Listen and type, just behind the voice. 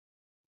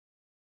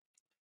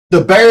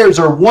The Bears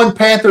are one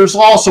Panthers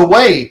loss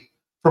away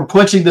from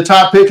clinching the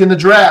top pick in the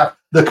draft.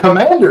 The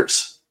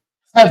Commanders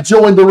have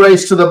joined the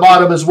race to the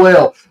bottom as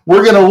well.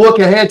 We're going to look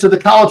ahead to the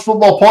college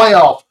football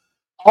playoff.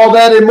 All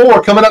that and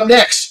more coming up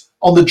next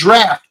on the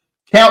Draft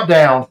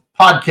Countdown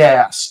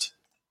podcast.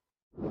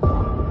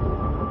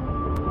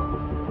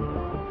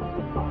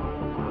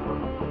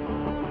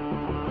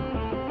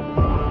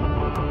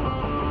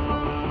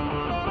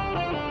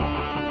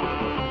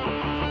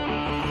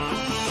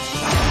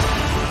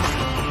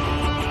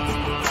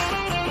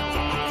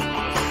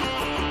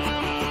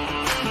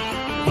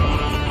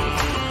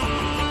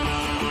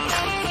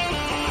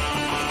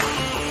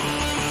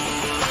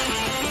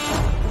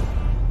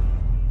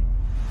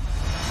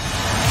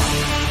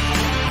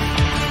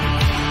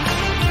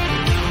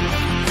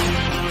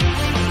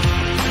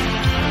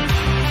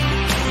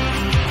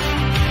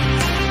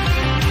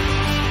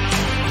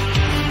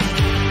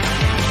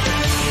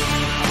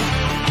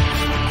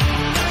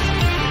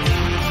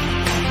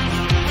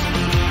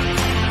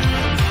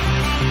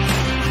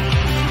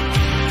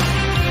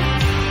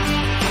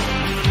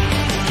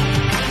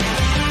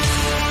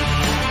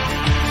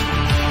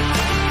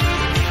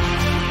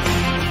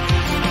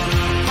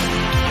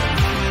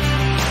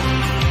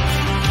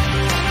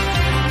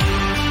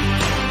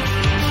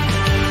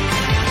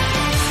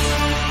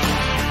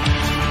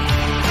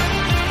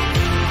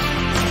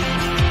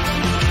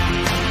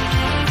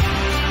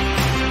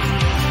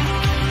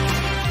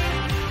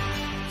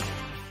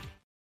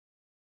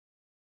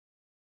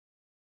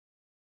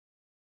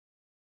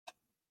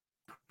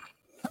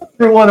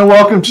 Everyone, and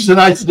welcome to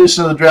tonight's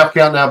edition of the Draft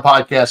Countdown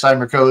podcast. I'm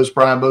your co-host,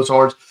 Brian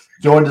Bosards,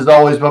 joined as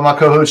always by my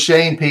co-host,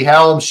 Shane P.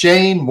 Hallam.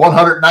 Shane,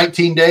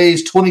 119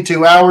 days,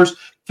 22 hours,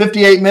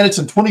 58 minutes,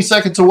 and 20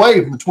 seconds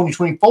away from the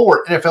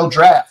 2024 NFL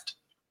Draft.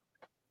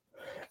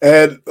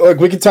 And look,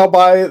 we can tell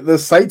by the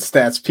site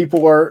stats,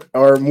 people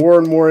are more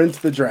and more into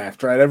the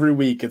draft, right? Every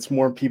week, it's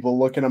more people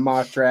looking at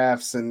mock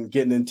drafts and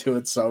getting into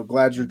it. So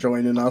glad you're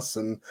joining us.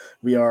 And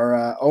we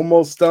are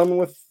almost done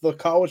with the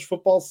college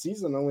football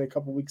season, only a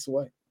couple weeks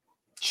away.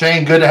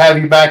 Shane, good to have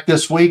you back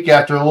this week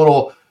after a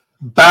little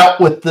bout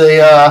with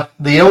the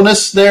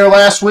illness there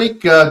last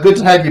week. Good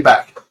to have you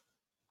back.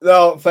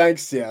 No,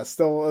 thanks. Yeah,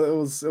 still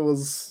it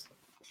was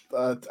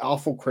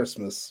awful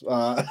Christmas,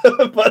 but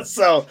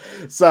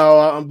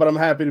but I'm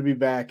happy to be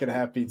back and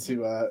happy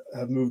to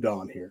have moved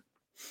on here.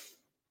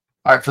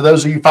 All right, for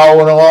those of you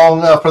following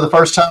along for the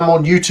first time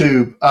on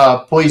YouTube,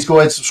 please go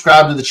ahead and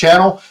subscribe to the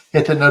channel.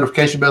 Hit that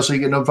notification bell so you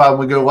get notified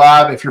when we go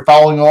live. If you're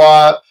following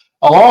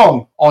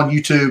along on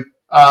YouTube,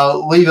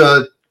 leave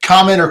a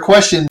comment or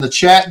question in the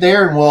chat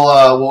there, and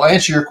we'll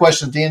answer your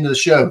question at the end of the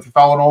show. If you're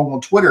following along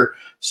on Twitter,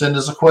 send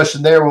us a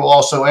question there. We'll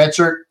also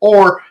answer it.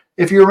 Or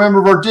if you're a member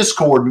of our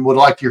Discord and would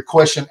like your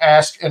question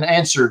asked and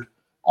answered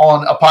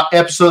on an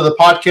episode of the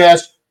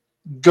podcast,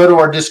 go to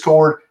our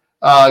Discord.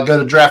 Go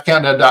to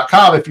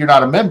draftcountdown.com. If you're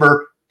not a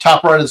member,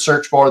 top right of the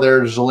search bar,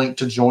 there's a link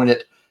to join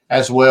it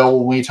as well.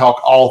 When we talk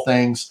all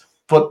things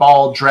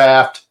football,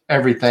 draft,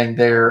 everything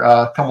there.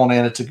 Come on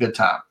in. It's a good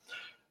time.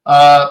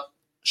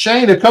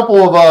 Shane, a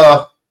couple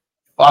of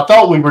I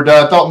thought we were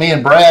done. I thought me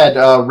and Brad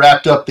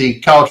wrapped up the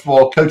college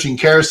football coaching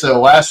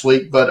carousel last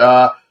week,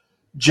 but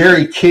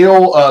Jerry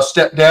Kill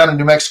stepped down in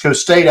New Mexico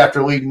State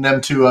after leading them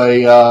to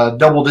a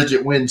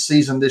double-digit win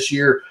season this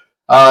year.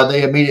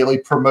 They immediately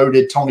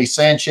promoted Tony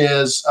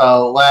Sanchez,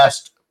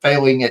 last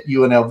failing at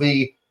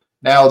UNLV,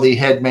 now the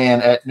head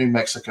man at New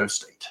Mexico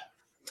State.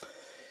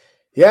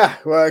 Yeah,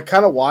 well,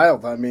 kind of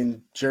wild. I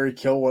mean, Jerry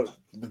Kill, what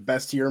the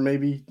best year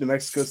maybe New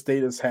Mexico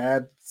State has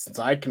had since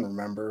I can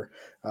remember,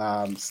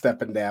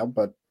 stepping down.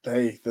 But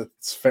hey,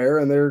 that's fair,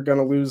 and they're going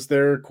to lose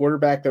their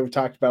quarterback that we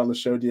talked about on the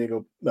show,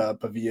 Diego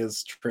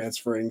Pavilla's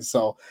transferring.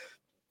 So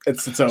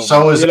it's over.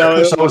 So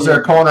is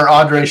their corner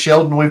Andre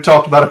Sheldon. We've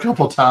talked about a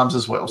couple of times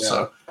as well.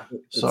 Yeah.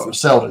 So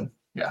Sheldon,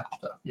 yeah.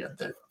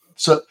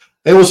 So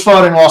it was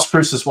fun in Las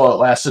Cruces while it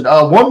lasted.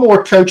 One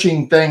more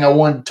coaching thing I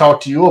wanted to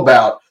talk to you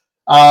about.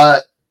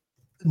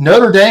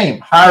 Notre Dame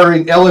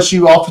hiring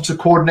LSU offensive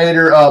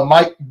coordinator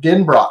Mike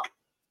Denbrock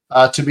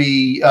to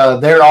be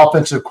their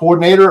offensive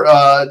coordinator.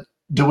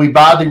 Do we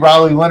buy the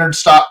Riley Leonard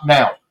stock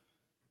now?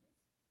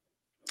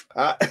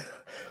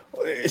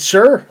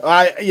 Sure.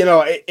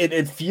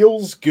 It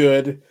feels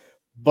good,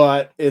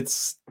 but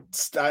it's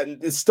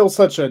still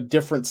such a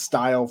different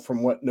style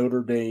from what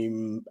Notre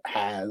Dame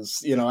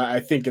has. I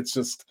think it's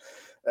just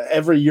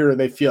every year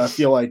I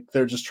feel like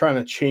they're just trying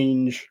to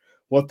change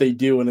what they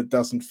do, and it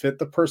doesn't fit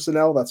the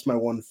personnel. That's my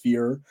one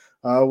fear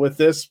with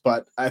this.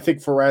 But I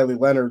think for Riley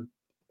Leonard,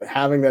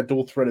 having that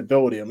dual threat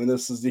ability, I mean,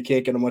 you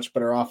can't get a much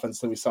better offense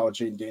than we saw with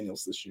Jaden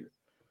Daniels this year.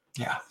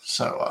 Yeah.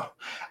 So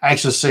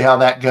anxious to see how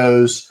that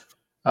goes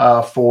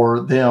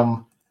for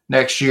them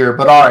next year.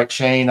 But all right,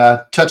 Shane,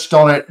 I touched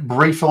on it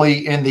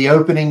briefly in the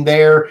opening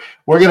there.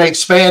 We're going to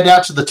expand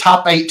out to the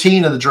top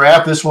 18 of the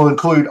draft. This will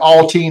include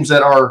all teams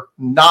that are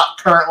not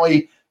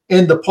currently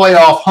in the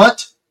playoff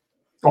hunt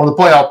or the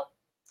playoff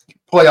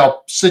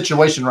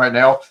situation right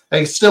now.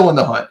 They're still in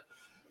the hunt.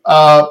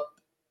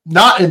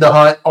 Not in the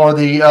hunt are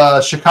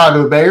the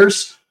Chicago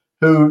Bears,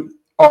 who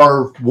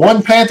are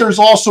one Panthers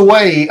loss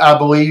away, I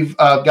believe.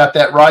 Got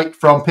that right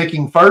from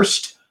picking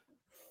first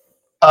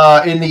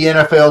in the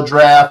NFL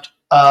draft.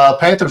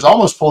 Panthers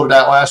almost pulled it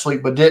out last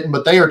week, but didn't.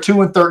 But they are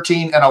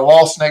 2-13, and a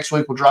loss next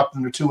week will drop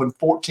them to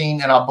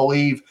 2-14, and I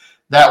believe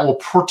that will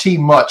pretty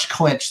much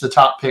clinch the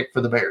top pick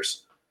for the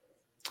Bears.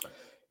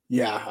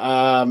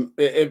 Yeah,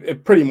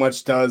 it pretty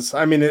much does.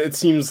 I mean, it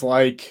seems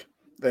like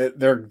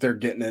they're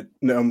getting it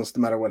almost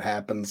no matter what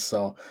happens.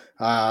 So,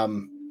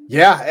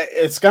 yeah,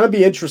 it's going to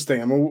be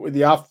interesting. I mean,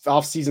 the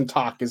off-season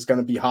talk is going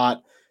to be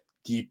hot.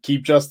 Do you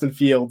keep Justin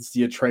Fields?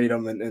 Do you trade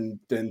him and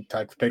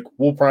take the pick?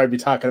 We'll probably be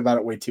talking about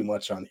it way too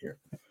much on here.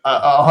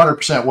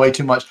 100% way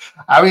too much.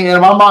 I mean,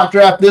 in my mock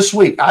draft this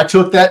week, I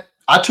took that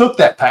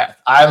path.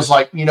 I was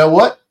like, you know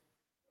what?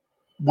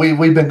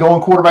 We've been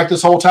going quarterback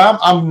this whole time.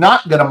 I'm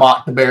not going to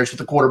mock the Bears with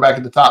the quarterback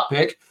at the top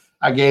pick.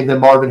 I gave them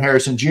Marvin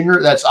Harrison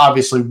Jr. That's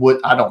obviously what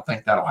I don't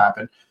think that'll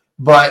happen.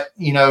 But,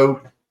 you know,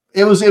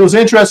 it was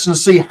interesting to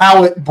see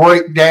how it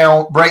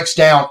breaks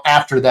down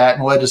after that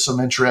and led to some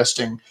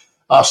interesting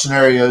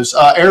scenarios.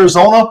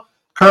 Arizona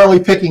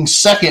currently picking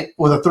second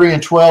with a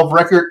 3-12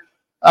 record.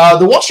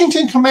 The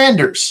Washington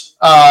Commanders,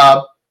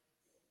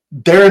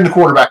 they're in the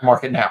quarterback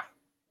market now.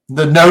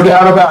 No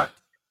doubt about it.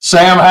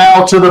 Sam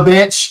Howell to the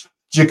bench.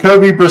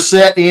 Jacoby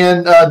Brissett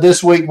in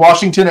this week.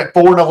 Washington at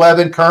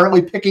 4-11,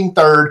 currently picking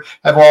third,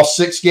 have lost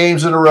 6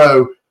 games in a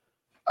row.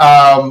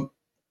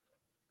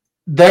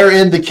 They're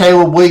in the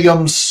Caleb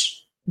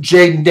Williams,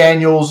 Jaden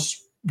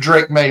Daniels,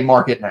 Drake May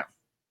market now.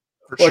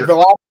 For sure.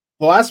 The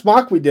last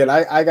mock we did,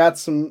 I got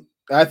some.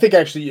 I think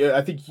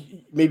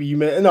maybe you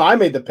made. No, I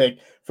made the pick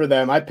for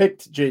them. I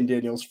picked Jaden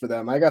Daniels for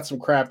them. I got some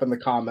crap in the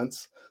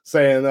comments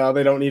saying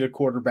they don't need a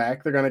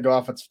quarterback. They're going to go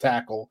offensive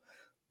tackle.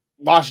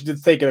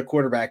 Washington's taking a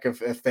quarterback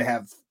if they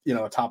have, you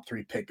know, a top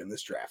 3 pick in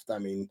this draft. I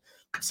mean,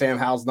 Sam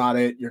Howell's not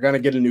it. You're going to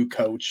get a new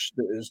coach.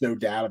 There's no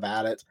doubt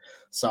about it.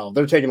 So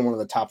they're taking one of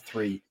the top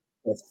 3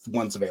 if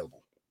one's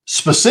available.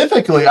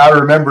 Specifically, I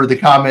remember the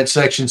comment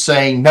section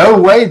saying, no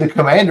way the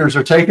Commanders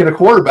are taking a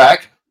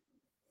quarterback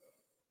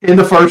in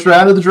the first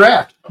round of the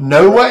draft.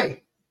 No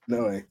way.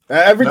 No way.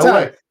 Every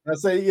time. I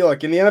say,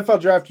 look, in the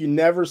NFL draft, you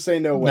never say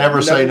no way.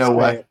 Never say no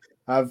way.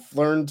 I've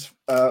learned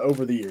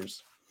over the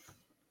years.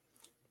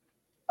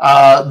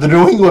 The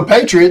New England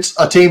Patriots,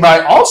 a team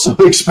I also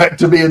expect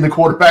to be in the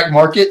quarterback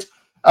market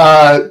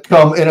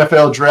come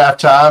NFL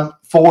draft time,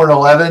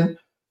 4-11.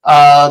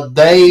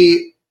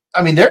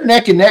 They're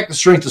neck and neck the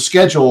strength of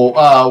schedule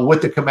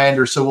with the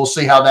Commanders, so we'll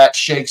see how that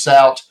shakes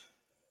out.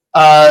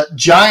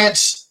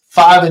 Giants,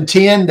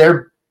 5-10.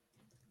 They're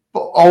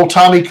old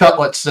Tommy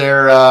Cutlets.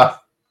 It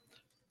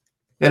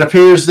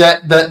appears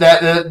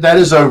that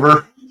is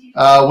over.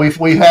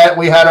 We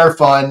had our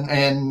fun,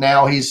 and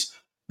now he's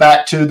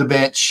back to the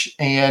bench,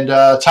 and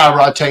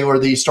Tyrod Taylor,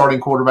 the starting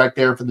quarterback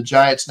there for the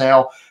Giants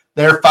now.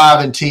 They're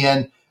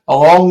 5-10,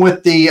 along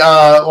with the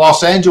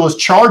Los Angeles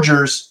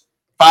Chargers,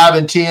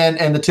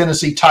 5-10, and the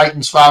Tennessee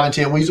Titans,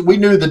 5-10. We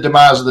knew the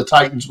demise of the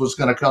Titans was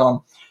going to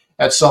come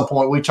at some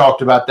point. We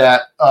talked about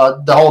that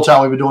the whole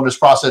time we've been doing this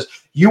process.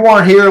 You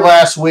weren't here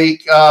last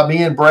week.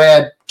 Me and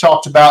Brad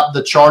talked about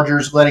the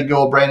Chargers letting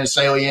go of Brandon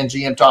Staley and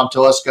GM Tom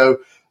Telesco.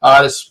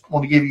 I just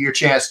want to give you your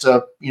chance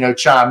to,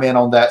 chime in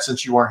on that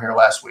since you weren't here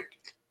last week.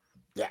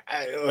 Yeah,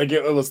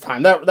 it was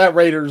time. That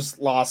Raiders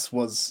loss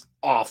was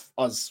off.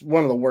 Was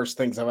one of the worst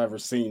things I've ever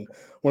seen.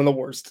 One of the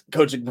worst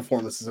coaching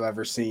performances I've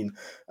ever seen.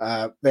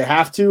 They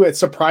have to. It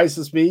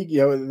surprises me.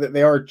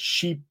 They are a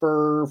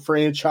cheaper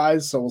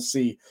franchise, so we'll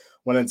see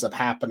what ends up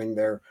happening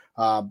there.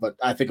 But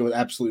I think it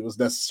absolutely was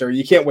necessary.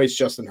 You can't waste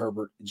Justin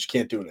Herbert. You just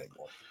can't do it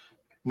anymore.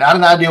 Not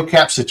an ideal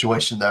cap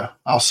situation, though.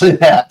 I'll say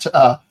that.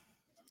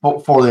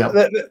 For them,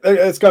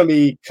 it's going to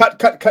be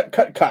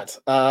cut.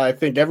 I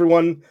think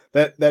everyone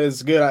that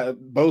is good.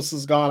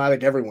 Bosa's gone. I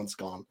think everyone's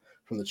gone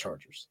from the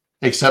Chargers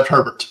except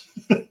Herbert.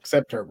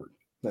 Except Herbert.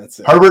 That's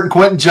it. Herbert and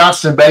Quentin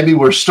Johnston, baby.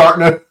 We're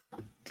starting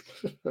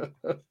to.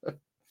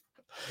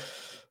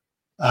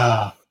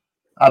 I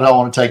don't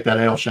want to take that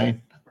L,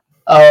 Shane.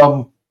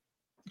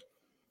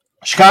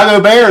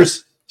 Chicago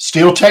Bears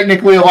still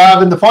technically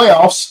alive in the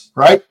playoffs,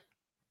 right?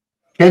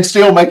 Can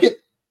still make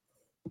it.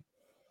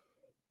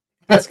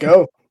 Let's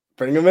go.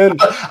 Bring them in.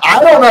 I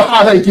don't know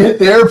how they get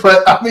there,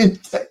 but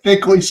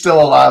technically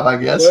still alive, I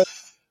guess.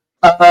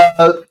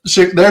 They're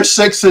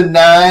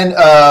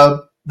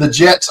 6-9. The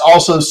Jets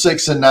also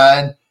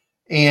 6-9,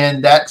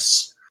 and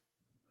that's.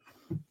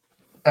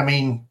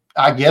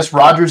 I guess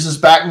Rodgers is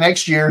back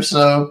next year,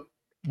 so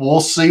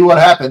we'll see what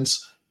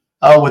happens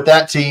with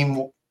that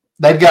team.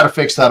 They've got to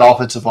fix that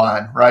offensive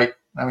line, right?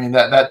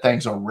 That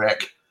thing's a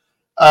wreck.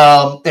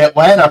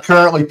 Atlanta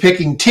currently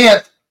picking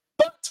 10th,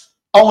 but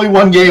only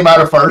one game out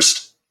of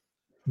first.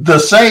 The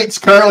Saints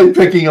currently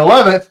picking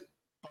 11th,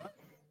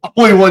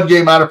 only one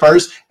game out of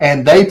first,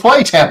 and they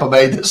play Tampa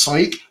Bay this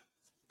week.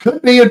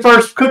 Could be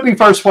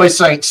first place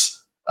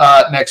Saints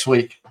next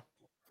week.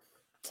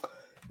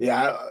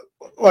 Yeah,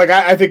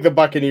 I think the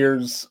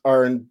Buccaneers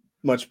are in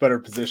much better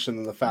position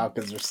than the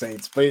Falcons or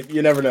Saints, but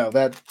you never know.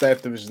 That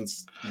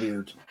division's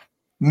weird.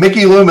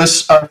 Mickey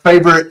Loomis, our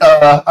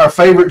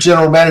favorite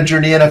general manager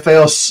in the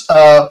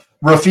NFL,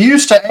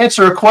 refused to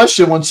answer a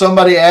question when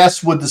somebody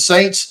asked, would the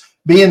Saints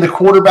be in the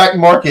quarterback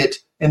market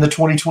in the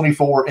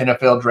 2024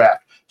 NFL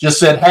draft? Just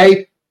said,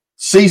 hey,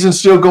 season's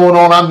still going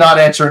on. I'm not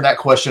answering that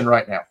question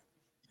right now.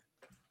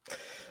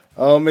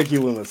 Oh, Mickey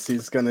Loomis,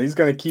 he's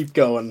gonna keep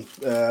going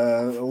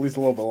at least a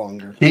little bit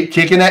longer. Keep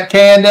kicking that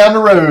can down the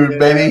road,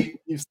 baby.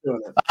 He's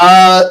doing it.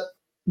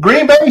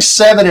 Green Bay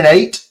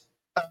 7-8.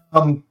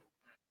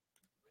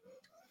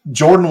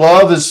 Jordan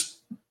Love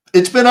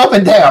it's been up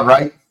and down,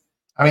 right?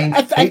 I mean,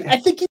 I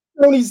think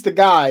he's the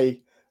guy.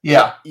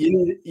 Yeah,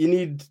 you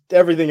need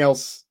everything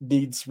else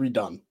needs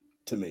redone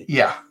to me.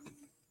 Yeah,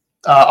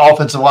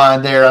 offensive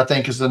line there, I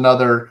think, is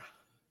another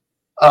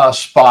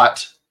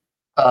spot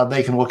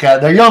they can look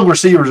at. Their young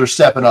receivers are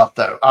stepping up,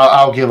 though.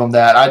 I'll give them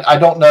that. I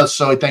don't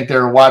necessarily think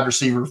they're a wide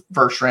receiver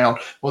first round.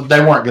 Well,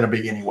 they weren't going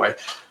to be anyway.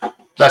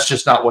 That's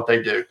just not what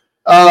they do.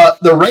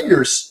 The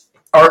Raiders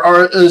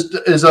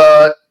is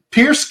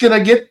Pierce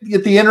going to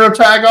get the interim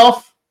tag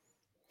off?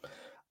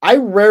 I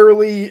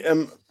rarely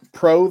am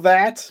pro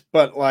that,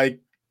 but like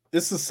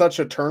this is such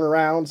a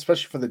turnaround,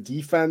 especially for the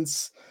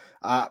defense.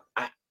 I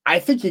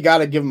think you got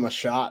to give him a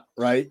shot,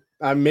 right?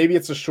 Maybe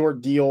it's a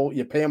short deal.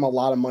 You pay him a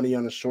lot of money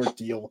on a short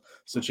deal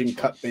so that you can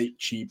cut bait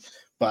cheap.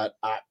 But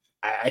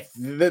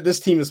this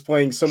team is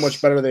playing so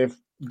much better. They have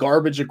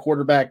garbage at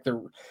quarterback.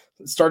 They're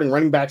starting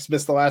running backs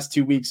missed the last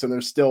 2 weeks, and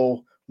they're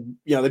still,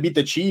 they beat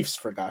the Chiefs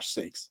for gosh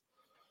sakes.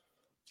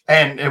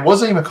 And it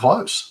wasn't even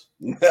close.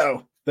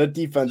 No, the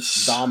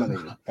defense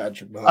dominated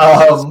Patrick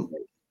Mahomes.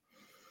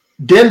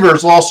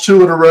 Denver's lost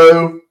 2 in a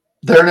row.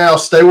 They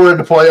were in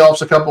the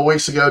playoffs a couple of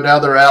weeks ago. Now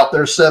they're out.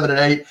 They're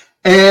 7-8.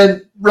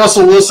 And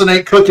Russell Wilson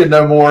ain't cooking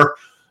no more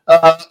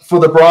for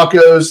the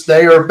Broncos.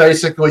 They are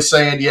basically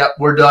saying, yep,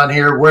 we're done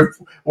here. We're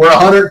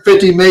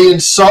 $150 million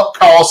sunk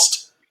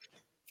cost.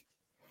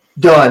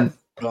 Done.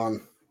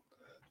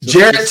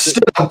 Jarrett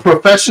Stidham,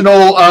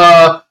 professional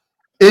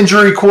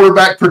injury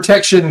quarterback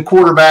protection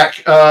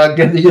quarterback,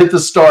 going to get the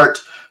start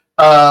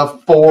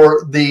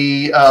for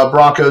the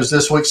Broncos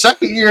this week.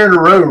 Second year in a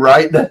row,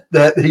 right?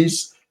 That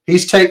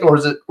he's taken, or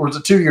was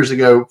it 2 years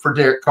ago for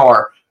Derek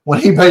Carr when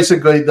he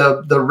basically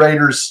the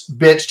Raiders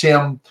benched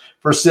him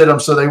for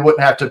Stidham so they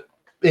wouldn't have to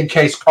in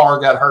case Carr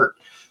got hurt.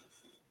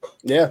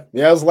 Yeah,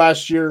 it was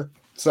last year.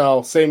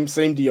 So same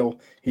deal.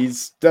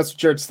 That's what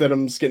Jarrett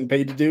Stidham's getting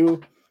paid to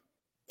do.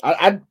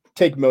 I'd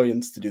take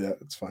millions to do that.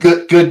 It's fine.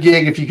 Good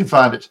gig if you can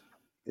find it.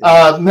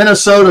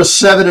 Minnesota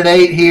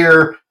 7-8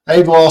 here.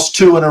 They've lost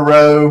 2 in a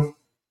row.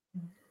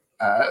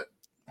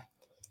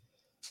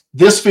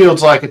 This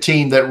feels like a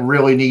team that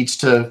really needs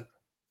to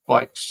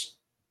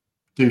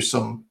do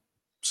some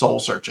soul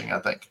searching, I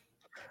think.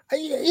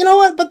 You know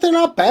what? But they're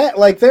not bad.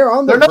 Like they're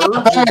on. They're not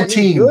a bad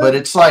team, but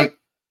it's like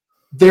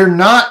they're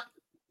not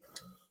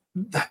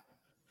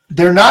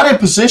in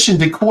position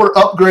to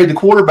upgrade the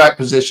quarterback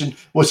position,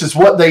 which is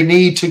what they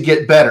need to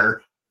get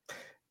better.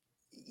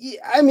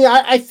 I mean,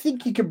 I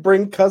think you could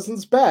bring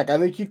Cousins back. I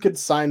think you could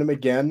sign him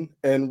again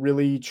and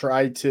really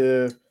try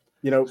to,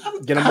 get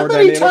him more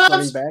dynamic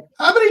running back.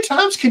 How many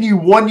times can you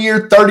 1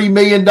 year $30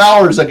 million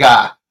a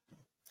guy?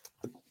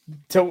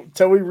 Till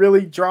he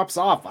really drops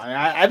off.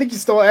 I think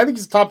he's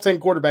a top 10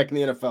 quarterback in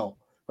the NFL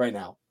right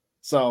now.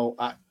 So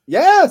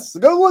yes,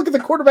 go look at the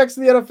quarterbacks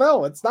in the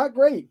NFL. It's not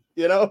great,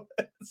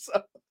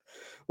 So,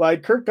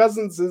 like Kirk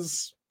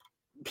Cousins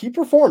he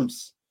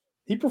performs.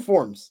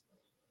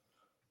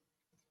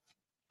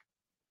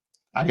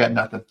 I got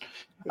nothing.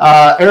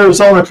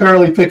 Arizona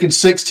currently picking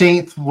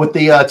 16th with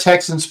the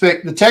Texans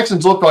pick. The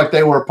Texans looked like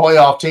they were a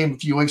playoff team a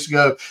few weeks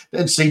ago.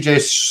 Then C.J.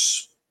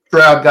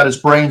 Stroud got his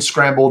brain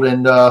scrambled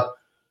and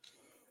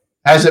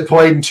hasn't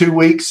played in 2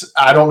 weeks.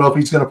 I don't know if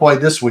he's going to play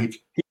this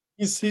week.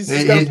 He's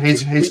going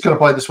to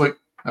play this week.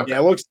 Okay. Yeah,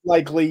 it looks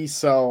likely.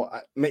 So,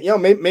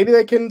 maybe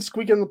they can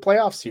squeak in the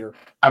playoffs here.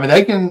 I mean,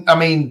 they can. I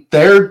mean,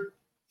 they're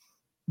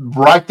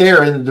right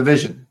there in the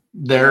division.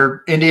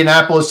 They're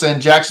Indianapolis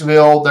and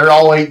Jacksonville. They're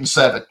all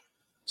 8-7.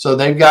 So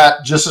they've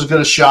got just as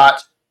good a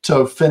shot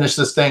to finish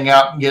this thing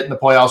out and get in the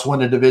playoffs, win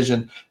the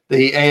division.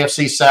 The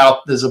AFC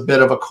South is a bit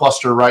of a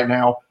cluster right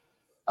now.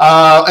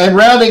 And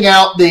rounding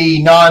out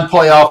the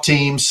non-playoff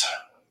teams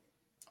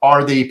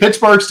are the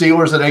Pittsburgh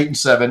Steelers at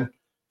 8-7,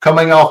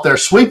 coming off their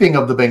sweeping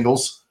of the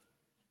Bengals.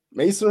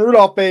 Mason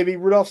Rudolph, baby.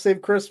 Rudolph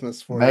saved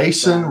Christmas for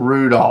Mason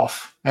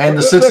Rudolph. And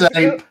the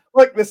Cincinnati...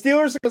 Look, the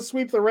Steelers are going to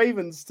sweep the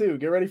Ravens, too.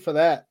 Get ready for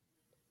that.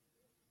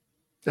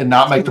 And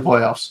not make the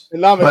playoffs.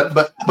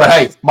 But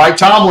hey, Mike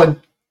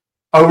Tomlin,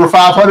 over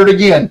 500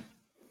 again.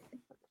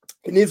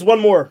 He needs one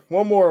more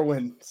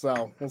win.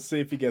 So we'll see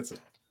if he gets it.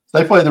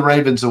 They play the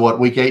Ravens in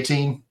week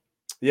 18?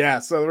 Yeah,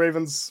 so the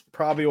Ravens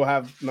probably will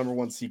have number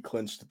 1 seed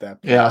clinched at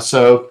that point. Yeah,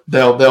 so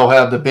they'll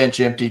have the bench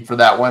emptied for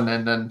that one,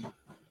 and then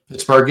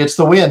Pittsburgh gets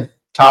the win.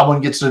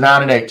 Tomlin gets to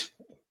 9-8.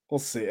 We'll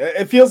see.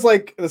 It feels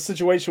like the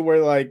situation where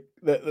like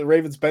the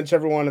Ravens bench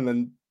everyone, and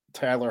then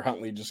Tyler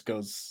Huntley just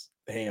goes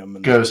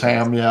ham. Yeah.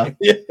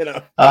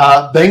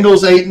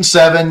 Bengals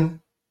 8-7.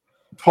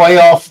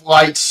 Playoff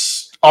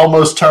lights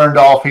almost turned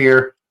off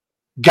here.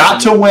 Got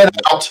to win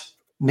out.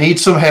 Need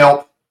some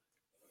help.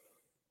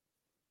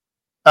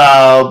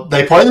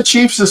 They play the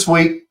Chiefs this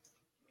week.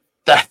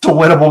 That's a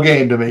winnable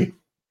game to me.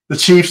 The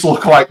Chiefs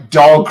look like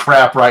dog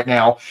crap right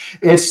now.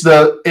 It's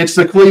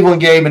the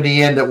Cleveland game in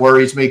the end that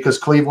worries me because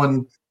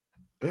Cleveland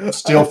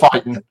still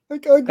fighting,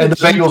 and the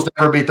Bengals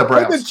never beat the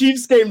Browns. The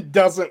Chiefs game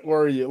doesn't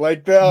worry you.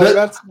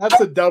 That's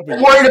a W.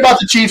 I'm worried about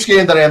the Chiefs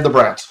game than I am the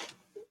Browns.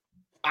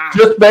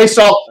 Just based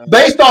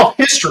off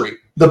history,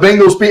 the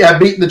Bengals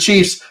have beaten the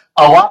Chiefs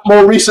a lot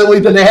more recently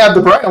than they have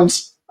the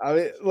Browns. I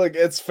mean, look,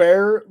 it's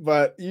fair,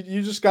 but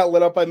you just got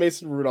lit up by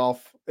Mason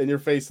Rudolph, and you're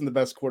facing the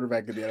best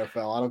quarterback in the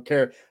NFL. I don't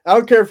care. I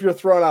don't care if you're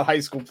throwing out high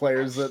school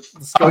players.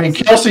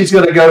 Kelsey's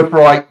going to go for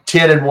like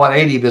 10 and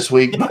 180 this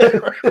week.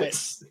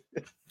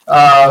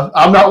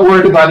 I'm not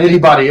worried about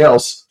anybody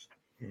else.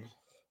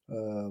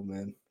 Oh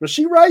man,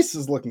 Rashee Rice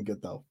is looking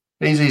good though.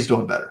 He's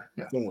doing better.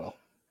 Yeah, doing well.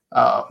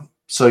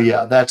 So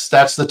yeah,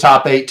 that's the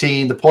top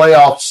 18. The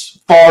playoffs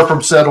far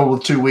from settled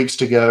with 2 weeks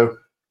to go.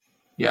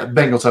 Yeah, the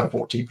Bengals have a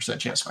 14%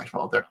 chance to make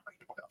the they're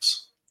making the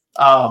playoffs.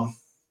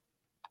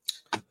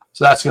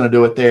 So that's going to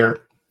do it there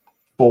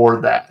for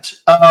that.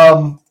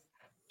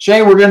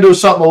 Shane, we're going to do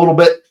something a little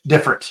bit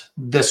different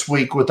this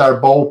week with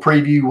our bowl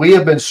preview. We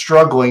have been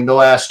struggling the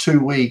last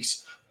 2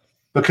 weeks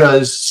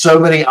because so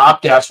many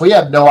opt-outs. We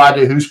have no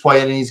idea who's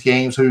playing in these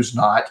games, who's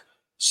not.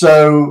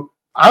 So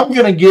I'm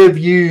going to give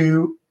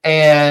you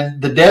and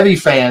the Debbie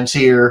fans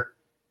here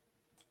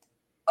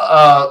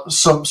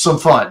some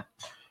fun.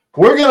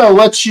 We're going to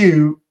let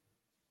you,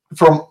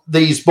 from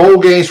these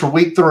bowl games for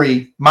week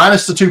 3,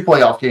 minus the 2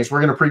 playoff games,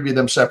 we're going to preview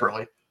them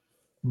separately,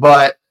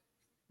 but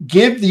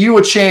give you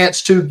a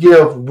chance to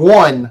give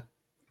one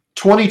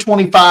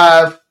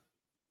 2025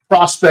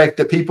 prospect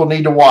that people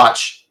need to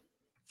watch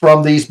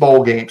from these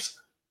bowl games,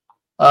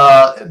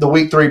 the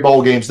week 3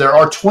 bowl games. There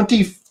are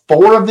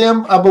 24 of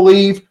them, I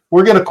believe.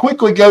 We're going to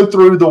quickly go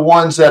through the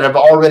ones that have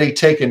already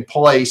taken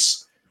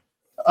place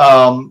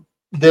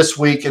this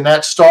week, and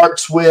that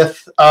starts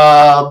with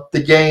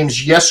the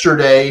games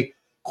yesterday.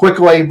 Quick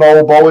Lane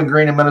Bowl, Bowling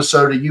Green in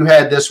Minnesota. You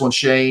had this one,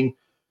 Shane.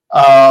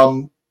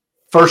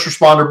 First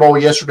Responder Bowl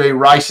yesterday,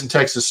 Rice and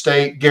Texas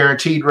State.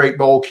 Guaranteed Rate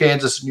Bowl,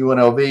 Kansas and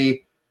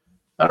UNLV.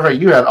 All right,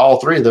 you had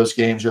all 3 of those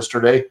games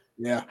yesterday.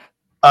 Yeah.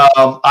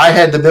 I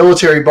had the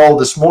Military Bowl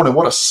this morning.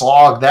 What a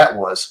slog that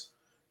was.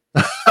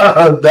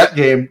 That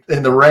game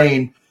in the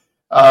rain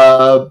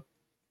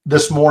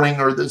this morning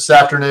or this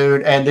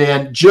afternoon. And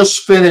then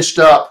just finished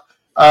up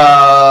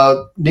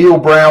Neil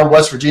Brown,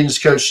 West Virginia's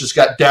coach, just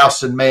got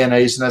doused in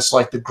mayonnaise, and that's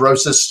like the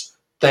grossest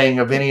thing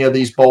of any of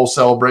these bowl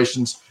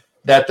celebrations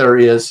that there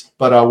is.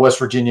 But West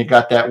Virginia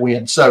got that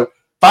win. So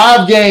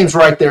 5 games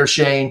right there,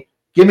 Shane.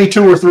 Give me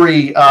 2 or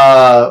 3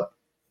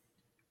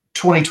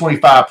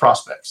 2025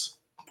 prospects.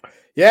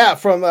 Yeah,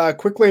 from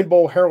Quick Lane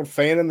Bowl, Harold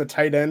Fannin, the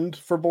tight end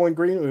for Bowling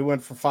Green. We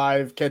went for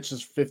 5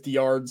 catches, 50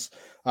 yards.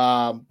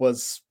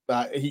 He's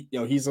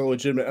a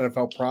legitimate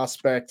NFL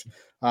prospect.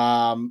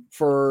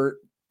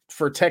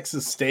 For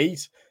Texas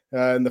State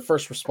in the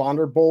First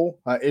Responder Bowl,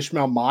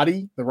 Ishmael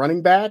Mahdi, the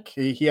running back,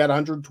 he had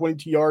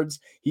 122 yards.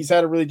 He's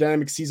had a really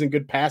dynamic season,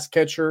 good pass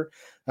catcher.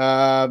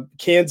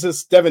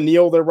 Kansas, Devin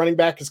Neal, their running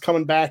back, is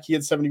coming back. He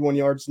had 71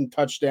 yards and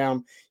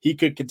touchdown. He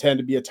could contend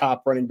to be a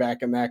top running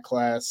back in that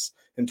class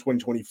in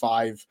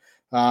 2025.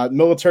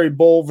 Military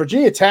Bowl,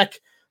 Virginia Tech.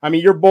 I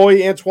mean, your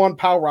boy Antoine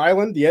Power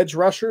Island, the edge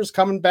rusher, is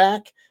coming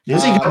back.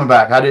 Is he coming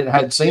back? I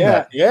hadn't seen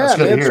that. Yeah, that's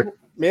good to hear.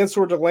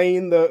 Mansour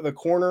Delane, the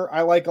corner,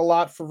 I like a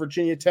lot for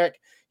Virginia Tech.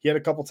 He had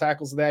a couple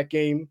tackles in that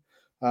game.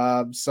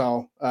 Mayo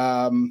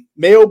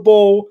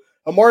Bowl,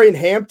 Amarian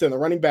Hampton, the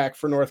running back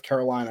for North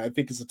Carolina, I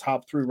think is a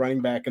top 3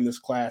 running back in this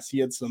class. He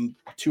had some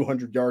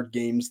 200-yard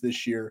games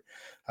this year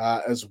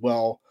as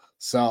well.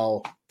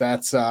 So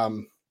that's a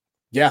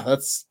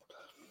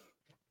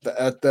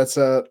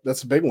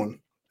big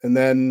one. And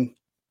then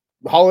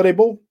Holiday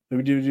Bowl.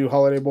 We do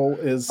Holiday Bowl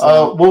is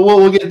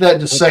we'll get that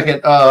in a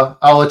second.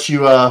 I'll let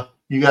you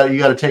you got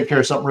to take care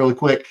of something really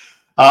quick.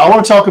 I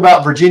want to talk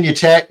about Virginia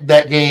Tech,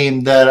 that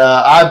game that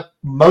I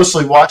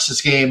mostly watched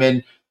this game,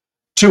 and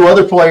 2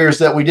 other players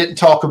that we didn't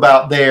talk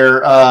about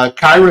there.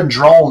 Kyron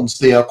Drones,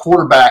 the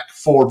quarterback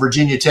for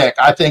Virginia Tech,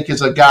 I think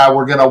is a guy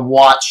we're going to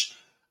watch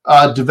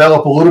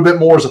develop a little bit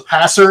more as a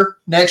passer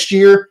next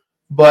year,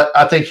 but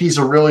I think he's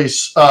a really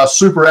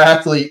super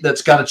athlete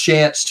that's got a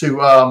chance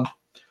to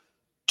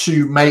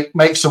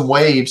make some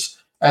waves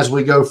as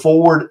we go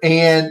forward.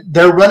 And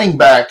their running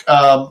back,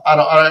 I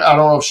don't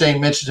know if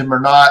Shane mentioned him or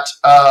not,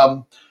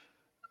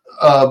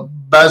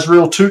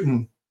 Basril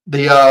Tootin,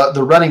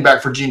 the running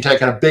back for Virginia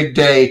Tech, had a big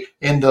day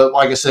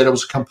like I said, it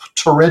was a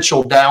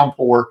torrential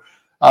downpour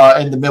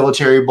in the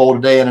Military Bowl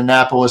today in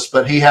Annapolis,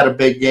 but he had a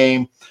big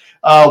game.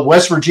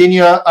 West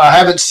Virginia, I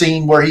haven't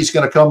seen where he's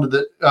going to come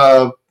to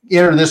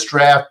enter this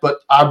draft, but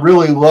I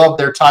really love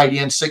their tight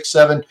end,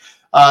 6'7",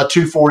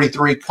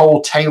 243,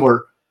 Cole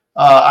Taylor.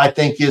 I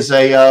think is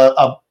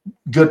a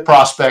good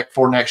prospect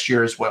for next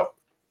year as well.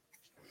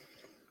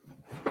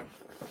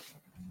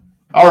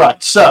 All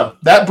right, so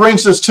that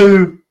brings us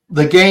to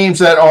the games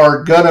that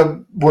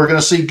we're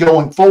gonna see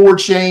going forward,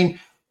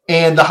 Shane.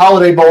 and the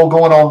Holiday Bowl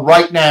going on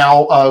right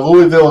now,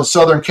 Louisville and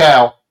Southern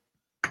Cal.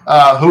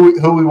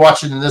 Who are we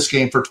watching in this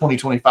game for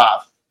 2025?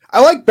 I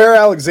like Bear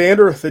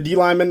Alexander, the D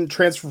lineman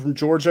transfer from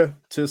Georgia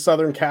to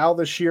Southern Cal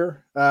this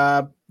year.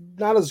 Not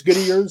as good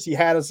a year as he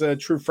had as a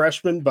true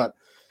freshman, but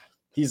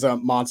he's a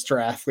monster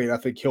athlete. I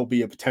think he'll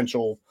be a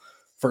potential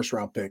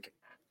first-round pick.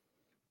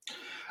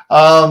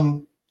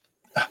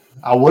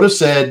 I would have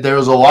said there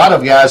was a lot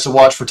of guys to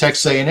watch for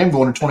Texas A&M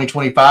going to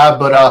 2025,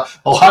 but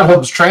a lot of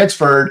them's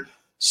transferred.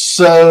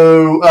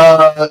 So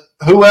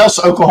who else?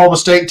 Oklahoma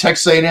State,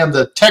 Texas A&M,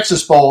 the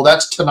Texas Bowl.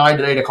 That's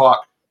tonight at 8:00,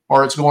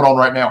 or it's going on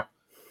right now.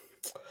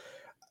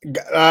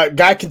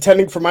 Guy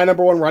contending for my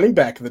number one running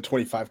back in the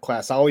 25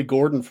 class, Ollie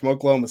Gordon from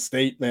Oklahoma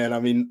State, man. I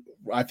mean,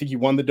 I think he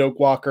won the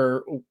Doak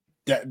Walker.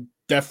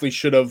 Definitely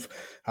should have.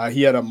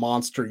 He had a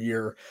monster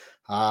year.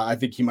 I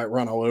think he might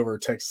run all over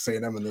Texas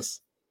A&M in this.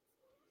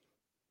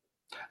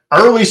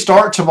 Early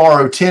start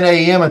tomorrow, 10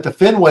 a.m. at the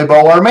Fenway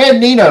Bowl. Our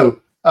man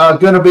Nino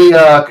going to be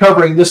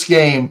covering this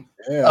game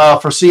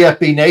for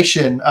CFB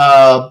Nation.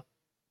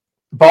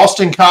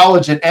 Boston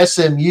College and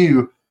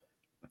SMU.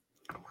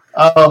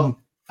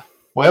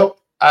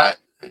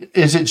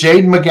 Is it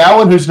Jaden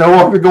McGowan who's no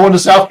longer going to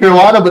South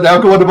Carolina but now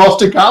going to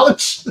Boston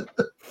College?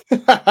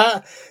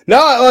 No,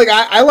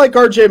 I like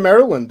RJ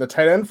Maryland, the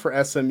tight end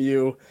for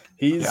SMU.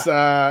 He's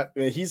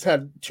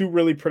had 2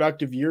 really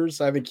productive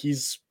years. I think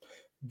he's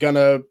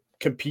gonna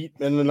compete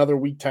in another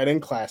weak tight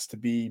end class to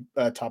be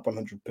a top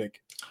 100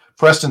 pick.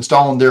 Preston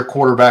Stone, their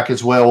quarterback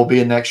as well, will be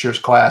in next year's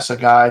class. A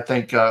guy I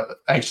think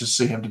anxious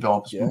to see him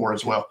develop more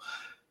as well.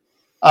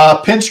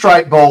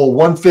 Pinstripe Bowl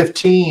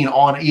 1:15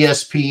 on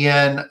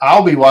ESPN.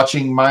 I'll be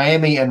watching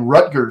Miami and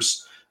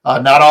Rutgers.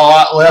 Not a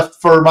lot left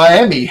for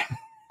Miami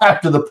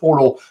after the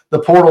portal. The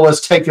portal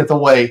has taketh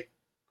away.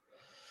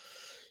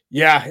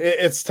 Yeah,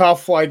 it's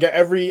tough. Like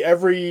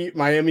every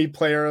Miami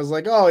player is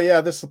like, oh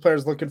yeah, this is the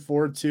player's looking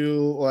forward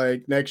to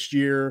like next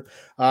year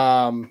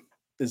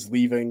is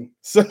leaving.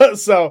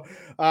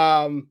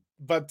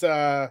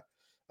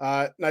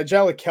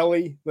 Nigella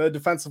Kelly, the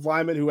defensive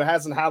lineman who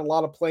hasn't had a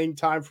lot of playing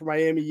time for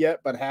Miami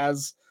yet, but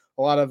has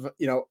a lot of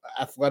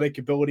athletic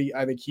ability.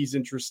 I think he's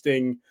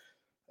interesting.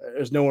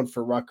 There's no one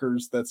for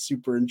Rutgers that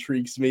super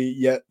intrigues me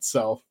yet,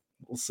 so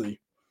we'll see.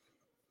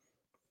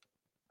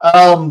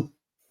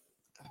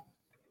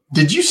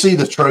 Did you see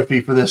the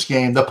trophy for this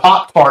game? The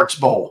Pop-Tarts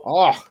Bowl.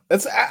 Oh,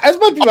 that's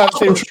might be my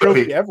favorite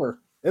trophy ever.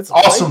 It's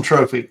awesome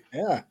trophy.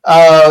 Yeah.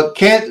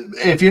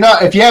 If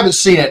you haven't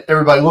seen it,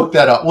 everybody look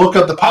that up. Look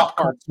up the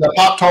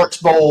Pop-Tarts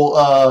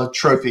Bowl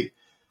trophy.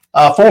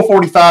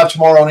 4:45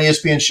 tomorrow on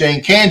ESPN.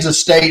 Shane,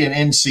 Kansas State and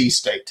NC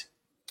State.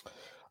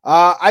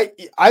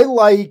 I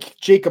like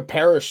Jacob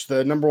Parrish,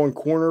 the number 1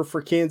 corner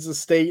for Kansas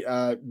State.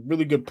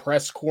 Really good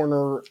press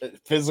corner,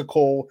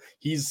 physical.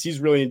 He's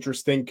really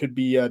interesting. Could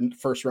be a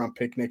first-round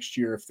pick next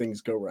year if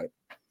things go right.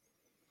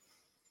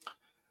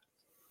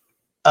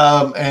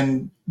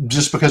 And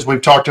just because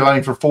we've talked about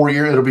him for 4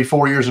 years, it'll be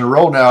 4 years in a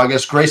row now. I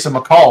guess Grayson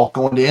McCall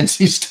going to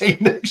NC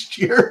State next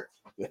year.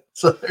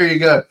 So there you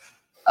go.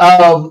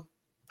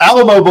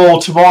 Alamo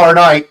Bowl tomorrow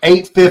night,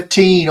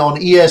 8:15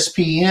 on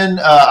ESPN.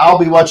 I'll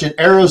be watching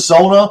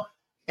Arizona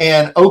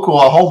and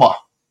Oklahoma.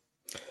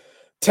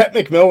 Tet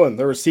McMillan,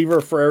 the receiver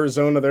for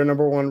Arizona, their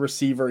number 1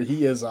 receiver.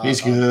 He's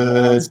good,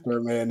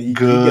 monster, man. He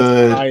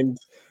gets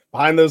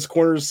behind those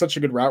corners, such a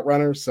good route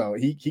runner. So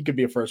he could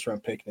be a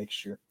first-round pick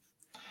next year.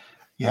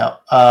 Yeah,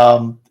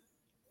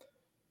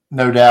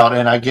 no doubt.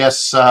 And I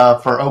guess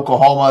for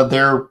Oklahoma,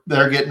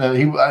 they're getting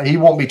he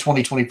won't be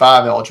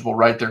 2025 eligible,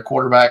 right? Their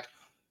quarterback.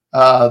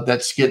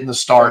 That's getting the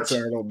start.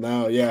 I don't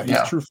know. Yeah,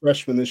 he's true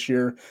freshman this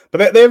year.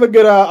 But they have a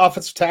good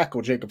offensive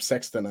tackle, Jacob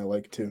Sexton, I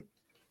like too.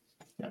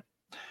 Yeah.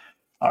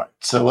 All right,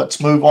 so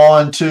let's move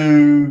on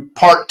to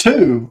part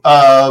 2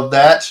 of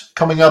that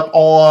coming up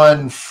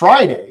on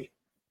Friday.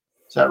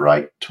 Is that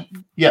right?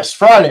 Yes,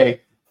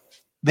 Friday.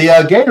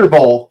 The Gator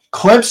Bowl,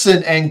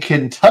 Clemson and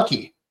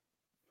Kentucky.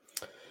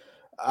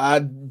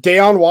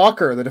 Deion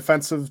Walker, the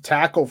defensive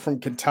tackle from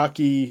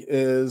Kentucky,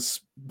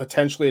 is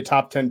potentially a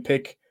top 10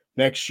 pick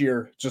next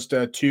year. Just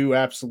 2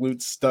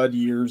 absolute stud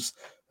years.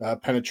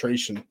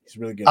 Penetration, he's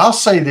really good. I'll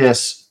say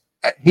this: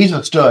 he's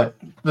a stud.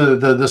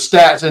 The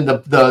stats and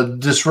the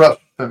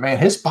disrupt, but man,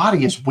 his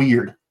body is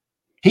weird.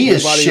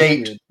 His is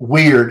shaped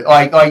weird.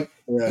 Like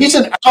he's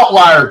an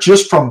outlier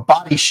just from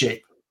body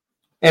shape,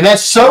 and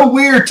that's so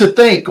weird to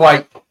think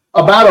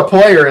about a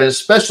player, and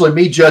especially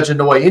me judging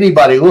the way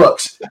anybody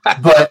looks.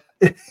 But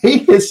he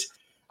is.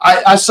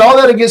 I saw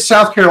that against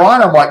South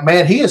Carolina. I'm like,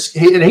 man,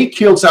 he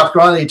killed South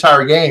Carolina the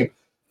entire game.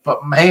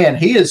 But man,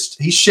 he's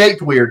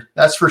shaped weird.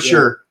 That's for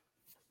sure.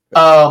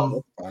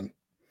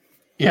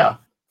 Yeah,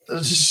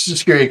 it's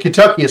just scary.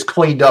 Kentucky is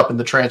cleaned up in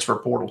the transfer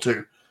portal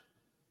too.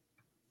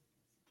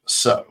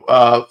 So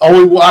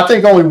I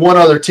think only one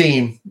other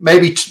team,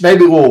 maybe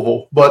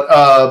Louisville,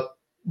 but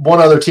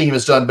one other team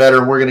has done better,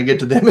 and we're going to get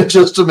to them in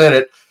just a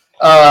minute.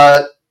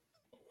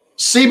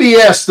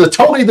 CBS, the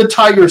Tony the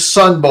Tiger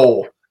Sun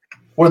Bowl,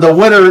 where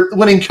the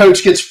winning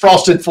coach gets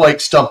Frosted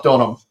Flakes dumped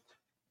on him.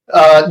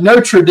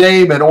 Notre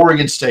Dame and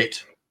Oregon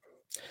State.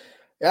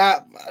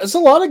 Yeah, there's a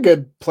lot of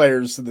good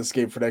players in this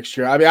game for next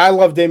year. I mean, I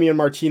love Damian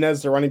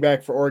Martinez, the running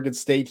back for Oregon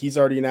State. He's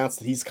already announced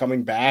that he's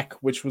coming back,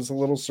 which was a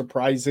little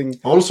surprising.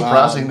 A little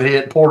surprising that he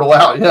had Portal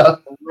out, yeah.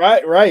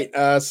 Right.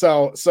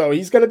 So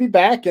he's going to be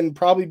back and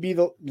probably be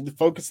the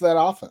focus of that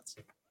offense.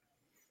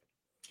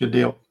 Good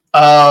deal.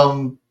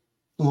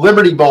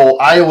 Liberty Bowl,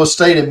 Iowa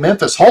State and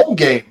Memphis, home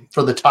game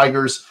for the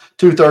Tigers,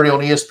 2:30 on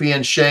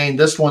ESPN. Shane,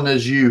 this one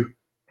is you.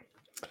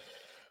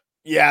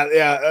 Yeah,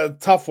 a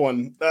tough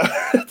one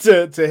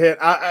to hit.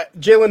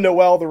 Jalen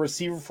Noel, the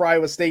receiver for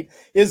Iowa State,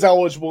 is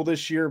eligible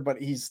this year, but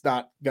he's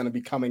not going to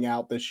be coming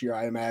out this year,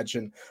 I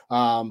imagine.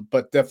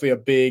 But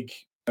definitely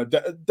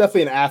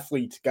definitely an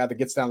athlete, guy that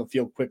gets down the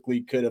field quickly,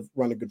 could have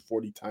run a good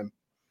 40 time.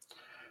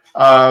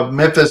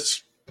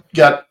 Memphis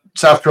got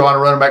South Carolina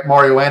running back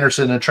Mario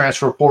Anderson in the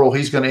transfer portal.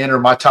 He's going to enter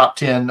my top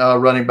 10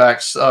 running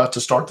backs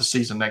to start the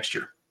season next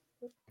year.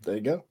 There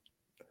you go.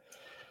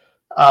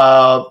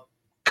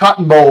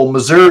 Cotton Bowl,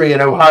 Missouri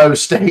and Ohio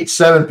State,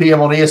 7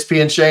 p.m. on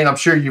ESPN. Shane, I'm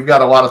sure you've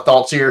got a lot of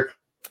thoughts here.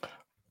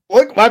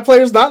 Look, my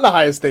player's not an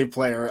Ohio State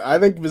player. I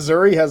think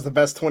Missouri has the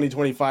best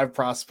 2025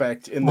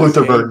 prospect in this Luther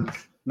game. Burden.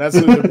 That's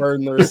Luther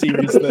Burden, the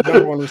receiver. He's the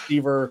number one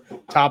receiver,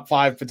 top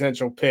 5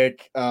 potential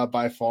pick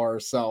by far.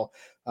 So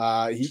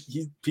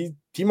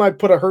he might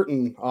put a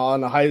hurting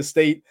on Ohio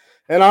State.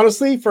 And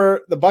honestly,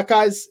 for the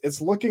Buckeyes, it's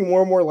looking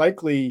more and more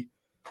likely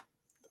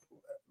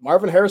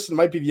Marvin Harrison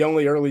might be the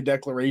only early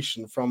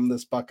declaration from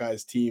this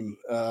Buckeyes team,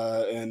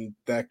 and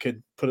that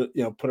could put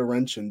a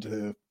wrench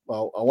into a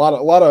lot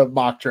of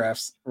mock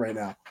drafts right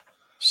now.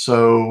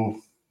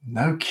 So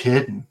no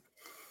kidding,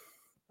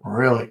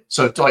 really.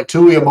 So it's like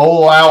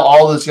Tuiamoloau out,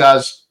 all those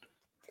guys.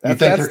 You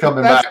think they're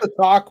coming back? That's the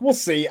talk. We'll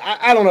see.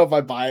 I don't know if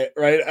I buy it,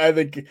 right? I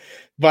think,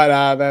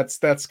 but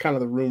that's kind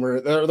of the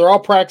rumor. They're all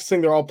practicing,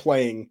 they're all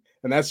playing,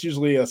 and that's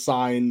usually a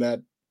sign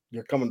that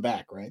you're coming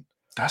back, right?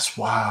 That's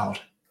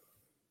wild.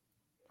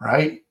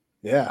 Right?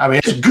 Yeah. I mean,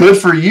 it's good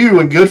for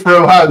you and good for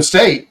Ohio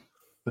State,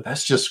 but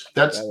that's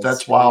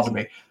wild to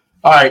me.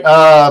 All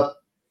right.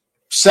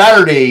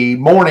 Saturday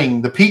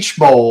morning, the Peach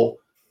Bowl,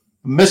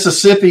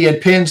 Mississippi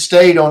and Penn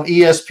State on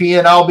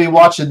ESPN. I'll be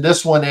watching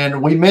this one.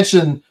 And we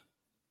mentioned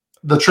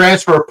the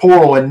transfer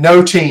portal, and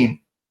no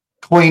team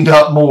cleaned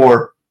up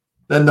more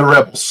than the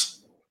Rebels.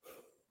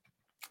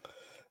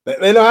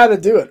 They know how to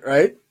do it,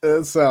 right?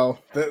 So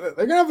they're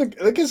gonna have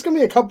there's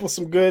gonna be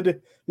some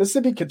good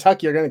Mississippi,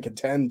 Kentucky are gonna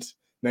contend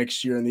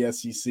next year in the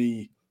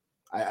SEC,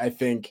 I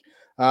think.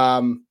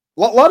 A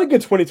lot of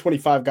good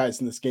 2025 guys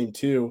in this game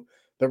too.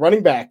 The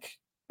running backs,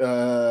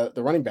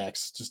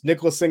 just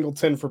Nicholas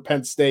Singleton for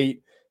Penn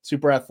State,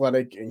 super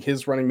athletic, and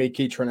his running mate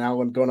Katron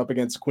Allen going up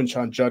against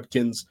Quinshon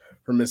Judkins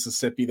for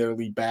Mississippi, their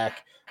lead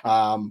back.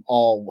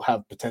 All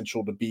have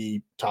potential to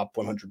be top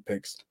 100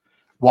 picks.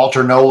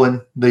 Walter Nolan,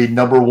 the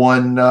number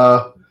one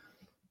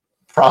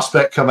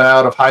prospect coming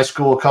out of high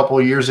school a couple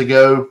of years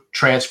ago,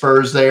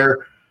 transfers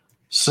there.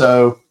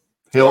 So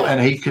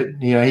he could,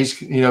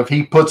 if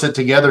he puts it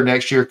together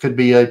next year, could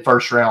be a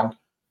first round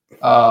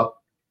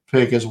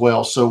pick as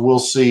well. So we'll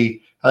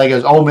see. I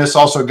think Ole Miss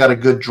also got a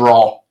good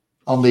draw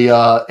on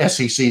the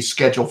SEC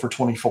schedule for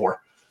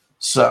 24.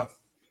 So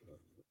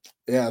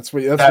yeah,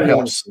 that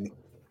helps.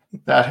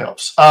 That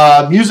helps.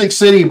 Music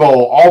City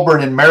Bowl,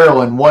 Auburn and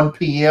Maryland, 1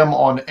 p.m.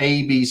 on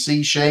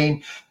ABC.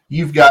 Shane,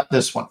 you've got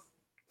this one.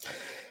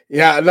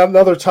 Yeah,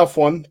 another tough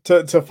one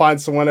to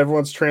find someone.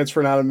 Everyone's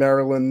transferring out of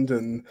Maryland.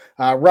 And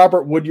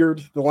Robert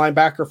Woodyard, the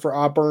linebacker for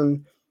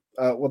Auburn,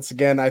 once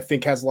again, I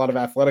think has a lot of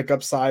athletic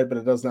upside, but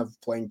it doesn't have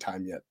playing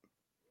time yet.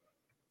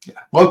 Yeah,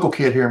 local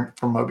kid here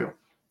from Mobile.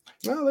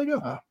 Oh, there you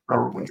go.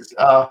 Robert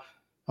Woodyard.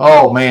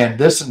 Oh, man,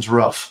 this one's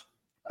rough.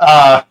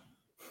 For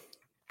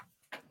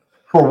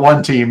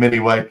one team,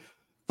 anyway.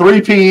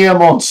 3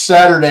 p.m. on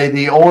Saturday,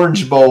 the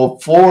Orange Bowl,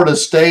 Florida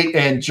State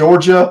and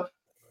Georgia.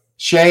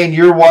 Shane,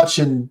 you're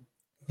watching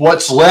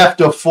what's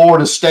left of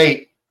Florida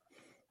State.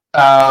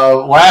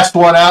 Last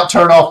one out,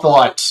 turn off the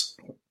lights.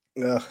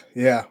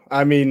 Yeah.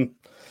 I mean,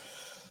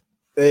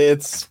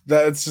 it's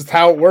just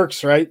how it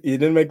works, right? You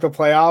didn't make the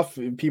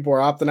playoff. People are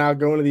opting out,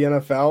 going to the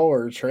NFL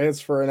or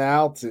transferring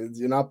out.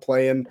 You're not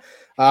playing.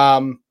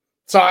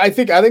 So I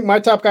think my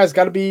top guy's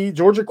got to be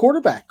Georgia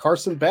quarterback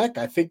Carson Beck.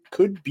 I think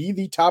could be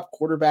the top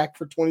quarterback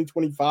for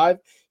 2025.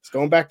 He's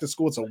going back to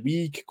school. It's a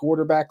weak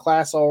quarterback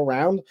class all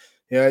around.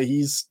 Yeah,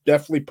 he's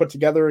definitely put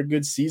together a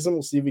good season.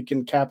 We'll see if he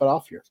can cap it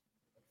off here.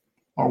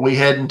 Are we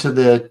heading to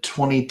the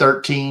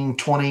 2013,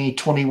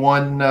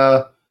 2021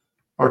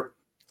 or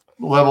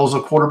levels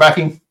of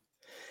quarterbacking?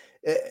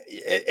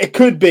 It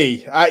could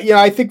be.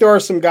 I think there are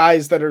some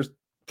guys that are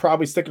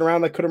probably sticking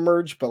around that could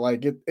emerge, but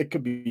like it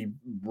could be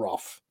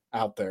rough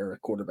out there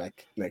at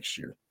quarterback next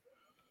year.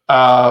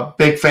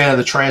 Big fan of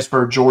the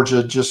transfer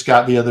Georgia just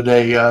got the other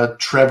day.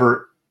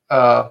 Trevor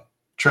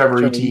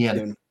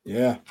Etienne,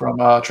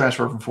 from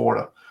transfer from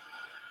Florida.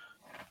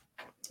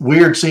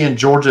 Weird seeing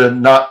Georgia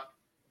not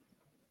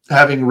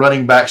having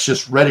running backs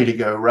just ready to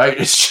go. Right,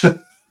 it's just,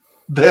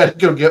 they had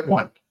to go get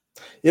one.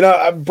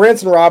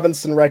 Branson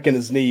Robinson wrecking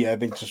his knee, I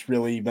think, just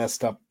really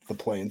messed up the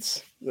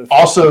Plains.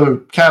 Also,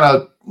 kind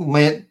of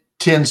lent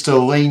tends to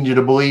lean you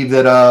to believe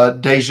that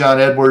Dejon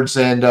Edwards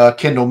and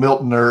Kendall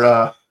Milton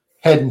are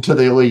heading to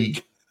the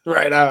league.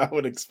 Right, I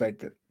would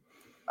expect it.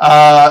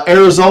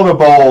 Arizona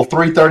Bowl,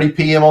 3:30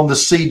 p.m. on the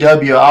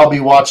CW. I'll be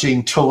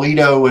watching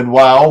Toledo and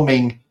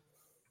Wyoming.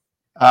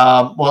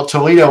 Well,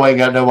 Toledo ain't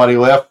got nobody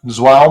left.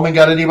 Does Wyoming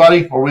got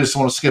anybody, or we just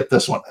want to skip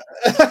this one?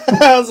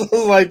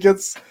 Like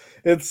it's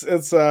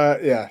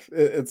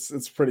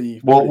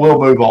pretty. We'll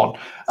move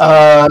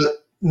on.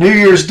 New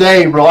Year's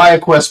Day,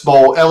 ReliaQuest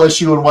Bowl,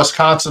 LSU and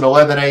Wisconsin,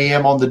 11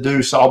 a.m. on the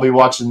Deuce. I'll be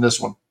watching this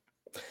one.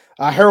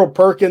 Harold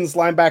Perkins,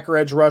 linebacker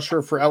edge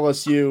rusher for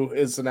LSU,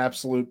 is an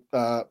absolute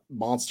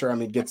monster. I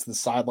mean, gets to the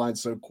sideline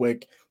so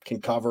quick, can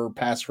cover,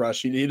 pass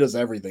rush. He does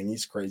everything.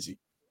 He's crazy.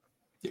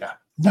 Yeah,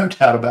 no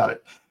doubt about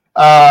it.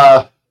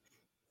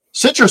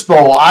 Citrus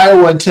Bowl,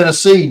 Iowa and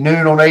Tennessee,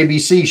 noon on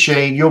ABC.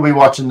 Shane, you'll be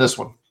watching this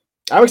one.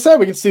 I'm excited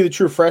we can see the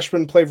true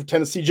freshman play for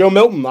Tennessee. Joe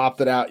Milton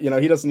opted out. You know,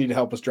 he doesn't need to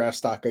help us draft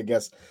stock, I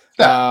guess.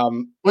 Yeah.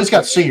 Well, he's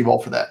got the Senior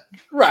Bowl for that.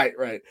 Right.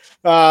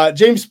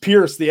 James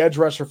Pierce, the edge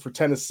rusher for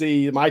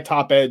Tennessee, my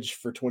top edge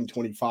for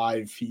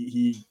 2025.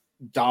 He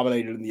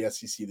dominated in the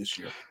SEC this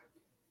year.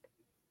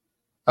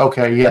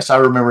 Okay, yes, I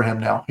remember him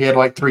now. He had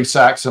like 3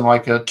 sacks and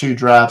like 2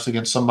 drives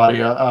against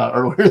somebody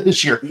earlier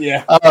this year.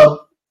 Yeah.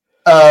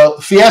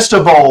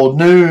 Fiesta Bowl,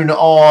 noon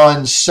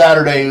on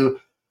Saturday.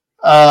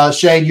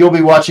 Shane, you'll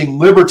be watching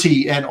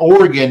Liberty and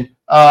Oregon.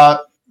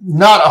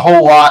 Not a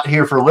whole lot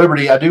here for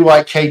Liberty. I do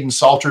like Caden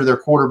Salter, their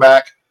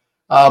quarterback.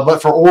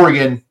 But for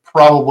Oregon,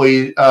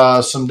 probably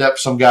some depth,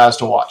 some guys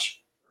to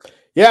watch.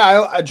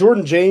 Yeah,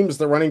 Jordan James,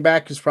 the running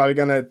back, who's probably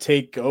going to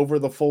take over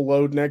the full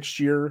load next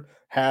year,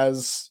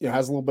 has a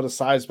little bit of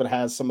size, but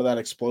has some of that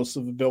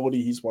explosive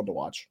ability. He's one to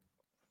watch.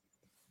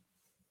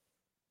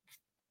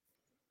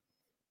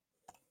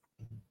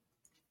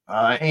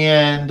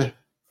 And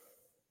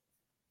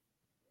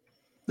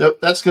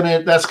that's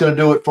gonna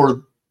do it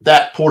for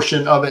that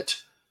portion of it.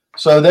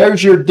 So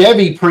there's your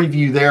Devy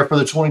preview there for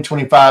the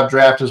 2025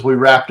 draft as we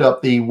wrapped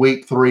up the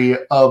week 3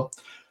 of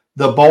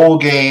the bowl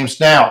games.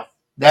 Now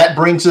that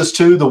brings us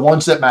to the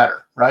ones that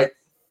matter, right?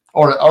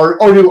 Or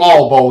do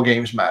all bowl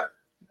games matter?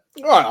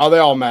 Oh, they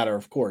all matter,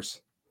 of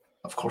course.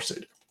 Of course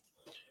they do.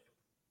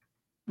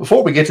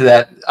 Before we get to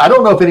that, I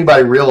don't know if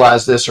anybody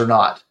realized this or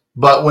not,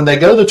 but when they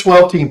go to the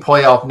 12-team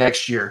playoff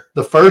next year,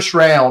 the first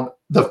round,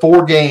 the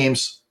 4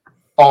 games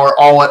are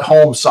all at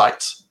home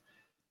sites.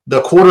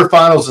 The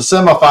quarterfinals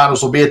and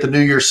semifinals will be at the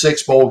New Year's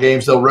 6 bowl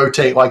games. They'll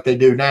rotate like they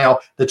do now.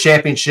 The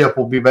championship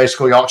will be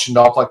basically auctioned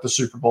off like the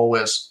Super Bowl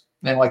is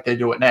and like they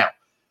do it now.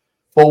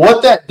 But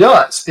what that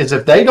does is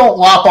if they don't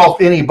lop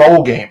off any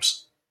bowl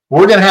games,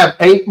 we're going to have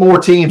 8 more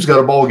teams go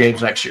to bowl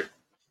games next year.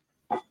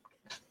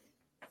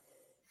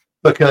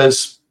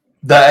 Because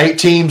the 8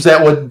 teams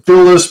that would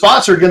fill those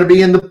spots are going to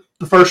be in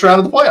the first round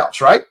of the playoffs,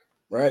 right?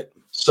 Right.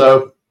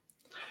 So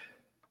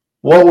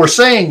what we're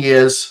saying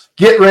is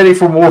get ready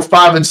for more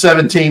 5 and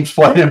 7 teams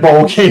playing in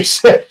bowl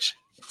games next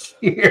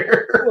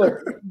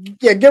year.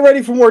 Yeah, get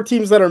ready for more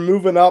teams that are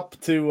moving up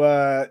to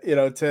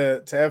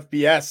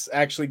FBS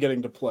actually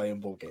getting to play in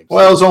bowl games.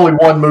 Well, there's only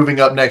one moving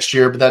up next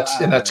year, but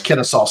that's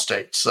Kennesaw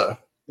State. So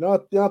you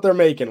know what, they're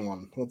making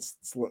one. Let's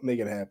make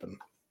it happen.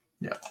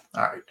 Yeah.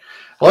 All right.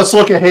 Let's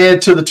look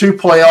ahead to the 2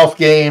 playoff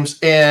games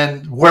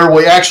and where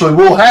we actually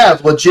will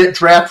have legit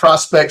draft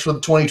prospects for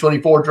the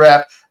 2024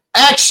 draft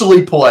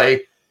actually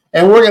play.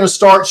 And we're going to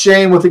start,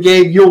 Shane, with the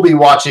game you'll be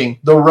watching,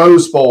 the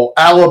Rose Bowl,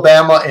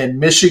 Alabama and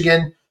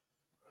Michigan.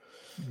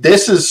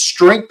 This is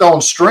strength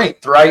on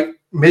strength, right?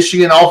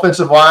 Michigan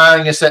offensive line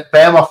against that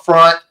Bama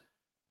front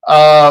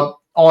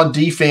on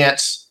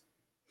defense.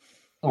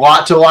 A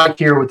lot to like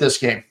here with this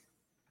game.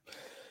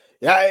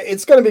 Yeah,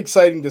 it's going to be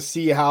exciting to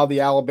see how the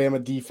Alabama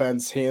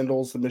defense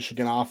handles the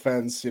Michigan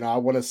offense. You know, I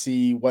want to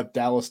see what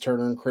Dallas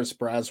Turner and Chris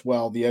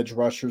Braswell, the edge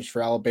rushers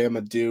for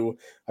Alabama, do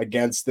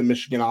against the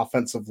Michigan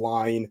offensive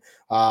line.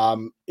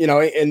 And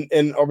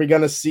are we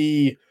going to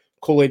see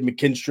Kool-Aid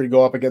McKinstry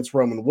go up against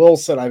Roman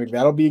Wilson? I think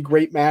that'll be a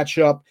great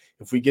matchup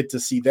if we get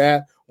to see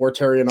that, or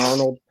Terry and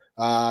Arnold,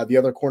 the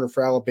other corner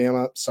for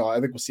Alabama. So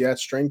I think we'll see that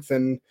strength.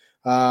 And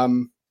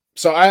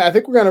so I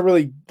think we're going to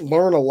really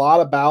learn a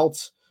lot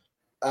about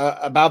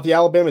the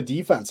Alabama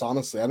defense,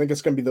 honestly. I think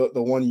it's going to be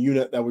the one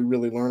unit that we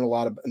really learn a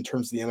lot of in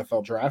terms of the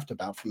NFL draft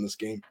about from this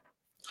game.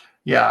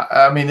 Yeah,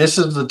 I mean, this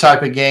is the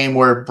type of game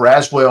where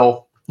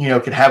Braswell,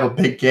 can have a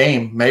big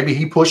game. Maybe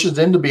he pushes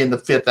into being the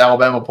 5th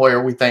Alabama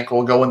player we think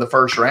will go in the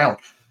first round.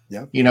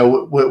 Yeah,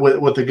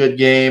 with a good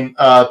game.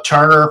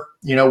 Turner,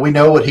 we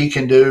know what he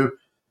can do.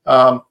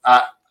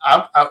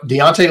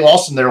 Deontay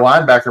Lawson, their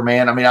linebacker,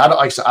 man. I mean, I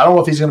don't know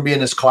if he's going to be in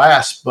this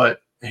class,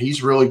 but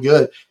he's really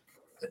good.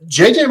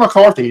 J.J.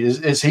 McCarthy,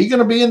 is he going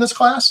to be in this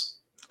class?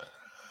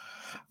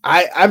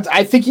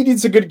 I think he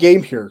needs a good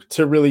game here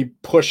to really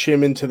push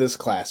him into this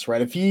class,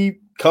 right? If he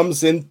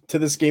comes into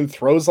this game,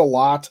 throws a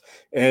lot,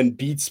 and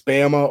beats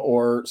Bama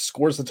or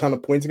scores a ton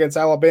of points against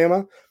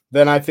Alabama,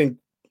 then I think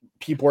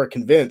people are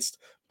convinced.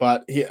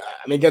 But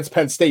against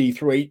Penn State, he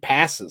threw 8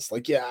 passes. I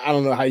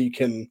don't know how you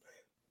can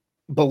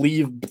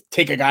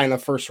take a guy in the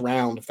first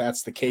round if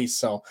that's the case.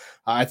 So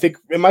I think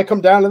it might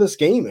come down to this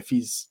game if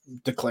he's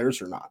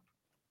declares or not.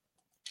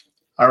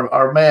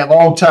 Our man,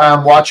 long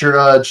time watcher,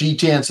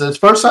 G10 says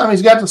first time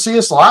he's got to see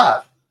us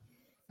live,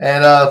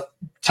 and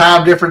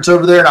time difference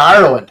over there in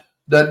Ireland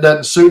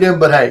doesn't suit him.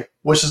 But hey,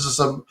 wishes us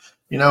a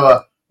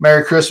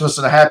Merry Christmas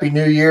and a Happy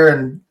New Year.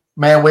 And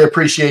man, we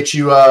appreciate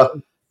you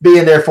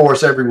being there for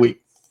us every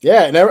week.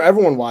 Yeah, and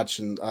everyone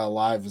watching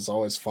live is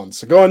always fun.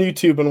 So go on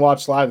YouTube and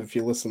watch live if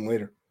you listen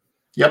later.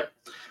 Yep.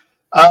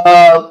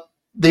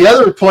 The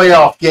other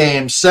playoff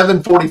game,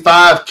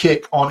 7:45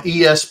 kick on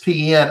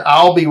ESPN.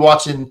 I'll be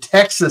watching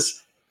Texas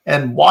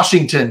and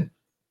Washington.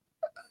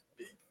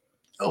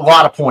 A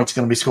lot of points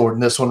going to be scored in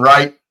this one,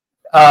 right?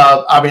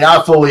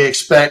 I fully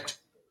expect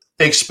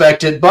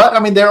it,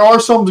 but there are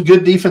some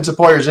good defensive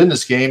players in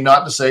this game.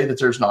 Not to say that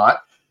there's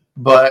not,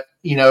 but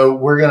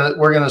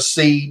we're gonna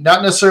see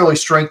not necessarily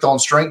strength on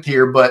strength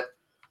here, but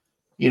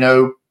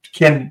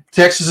can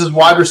Texas's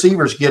wide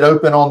receivers get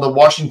open on the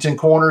Washington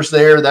corners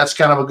there? That's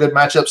kind of a good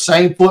matchup.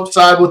 Same flip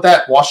side with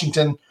that.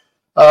 Washington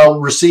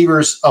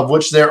receivers, of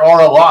which there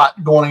are a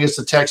lot, going against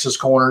the Texas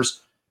corners.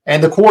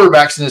 And the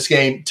quarterbacks in this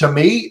game, to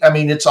me,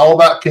 it's all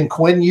about, can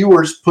Quinn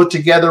Ewers put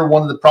together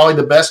one of probably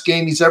the best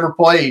game he's ever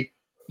played,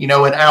 and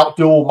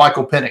outduel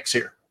Michael Penix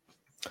here.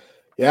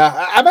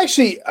 Yeah, I'm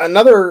actually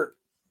another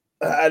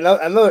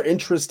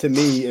interest to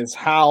me is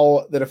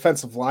how the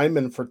defensive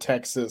linemen for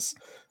Texas.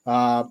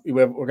 We're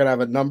going to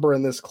have a number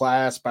in this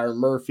class: Byron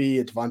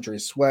Murphy,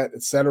 Devondre Sweat,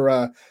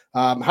 etc.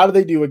 How do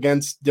they do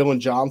against Dylan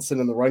Johnson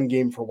in the run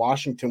game for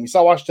Washington? We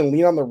saw Washington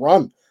lean on the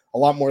run a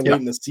lot more late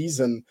in the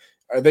season.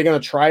 Are they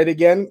going to try it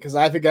again? Because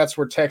I think that's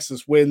where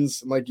Texas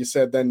wins. And like you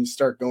said, then you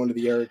start going to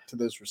the air to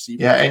those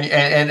receivers. Yeah,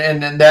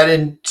 and that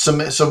in some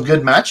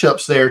good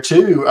matchups there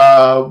too,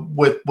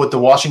 with the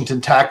Washington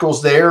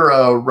tackles there,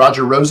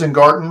 Roger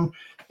Rosengarten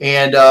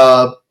and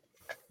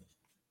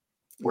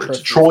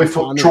Troy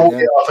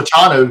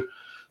Fatano.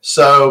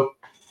 So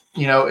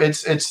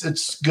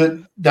it's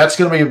good. That's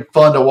going to be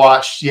fun to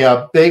watch.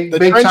 Yeah, big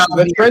time.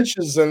 The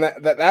trenches and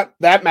that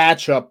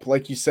matchup,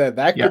 like you said,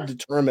 that could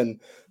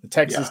determine the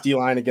Texas D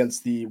line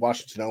against the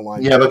Washington O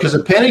line. Yeah, because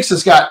if Penix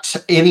has got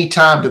any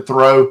time to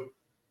throw,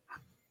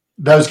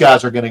 those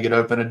guys are going to get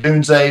open.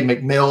 Adunze,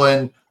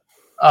 McMillan,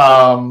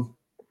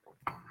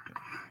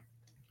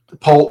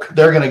 Polk,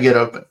 they're going to get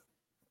open.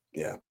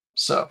 Yeah.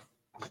 So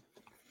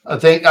I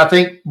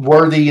think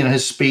Worthy and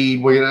his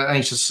speed, we're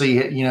anxious to see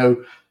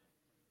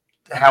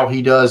how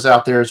he does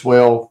out there as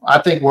well. I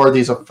think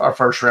Worthy's our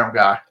first round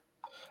guy.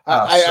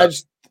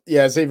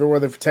 Xavier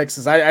Worthy for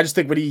Texas. I just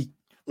think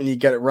when you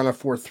get it run a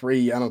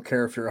 4.3, I don't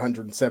care if you're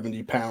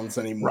 170 pounds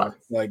anymore. Right.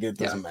 Like it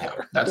doesn't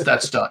matter.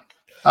 That's done.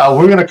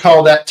 We're going to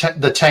call that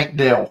the Tank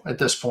Dell at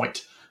this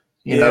point.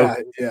 Yeah.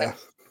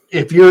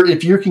 If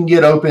you can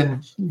get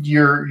open,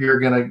 you're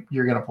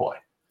gonna play.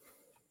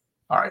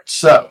 All right.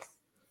 So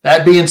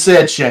that being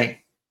said, Shane,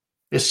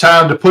 it's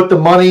time to put the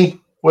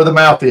money where the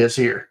mouth is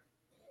here.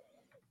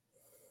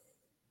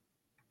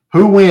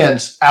 Who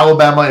wins,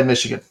 Alabama and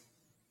Michigan?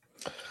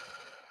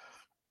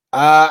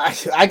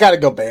 I got to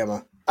go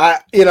Bama.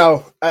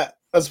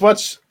 As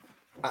much,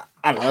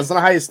 I don't know, as an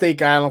Ohio State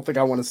guy, I don't think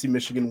I want to see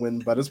Michigan win,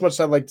 but as much as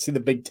I'd like to see the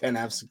Big Ten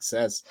have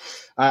success,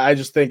 I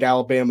just think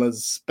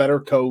Alabama's better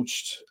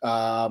coached.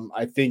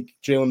 I think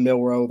Jalen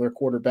Milroe, their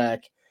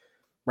quarterback,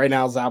 right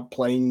now is out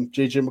playing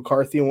J.J.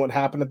 McCarthy and what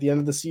happened at the end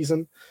of the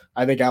season.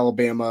 I think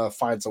Alabama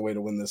finds a way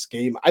to win this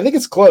game. I think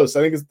it's close.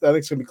 I think it's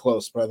going to be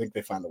close, but I think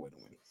they find a way to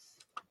win.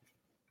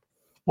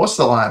 What's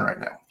the line right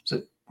now? Is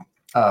it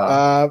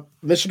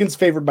Michigan's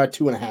favored by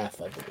 2.5,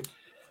 I believe.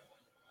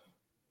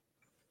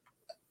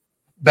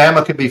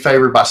 Bama could be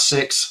favored by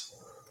 6.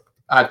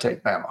 I'd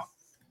take Bama.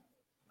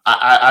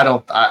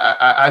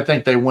 I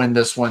think they win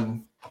this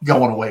one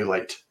going away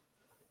late.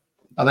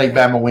 I think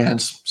Bama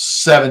wins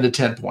 7 to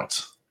 10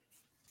 points.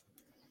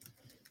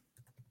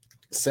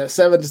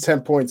 7 to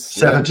 10 points.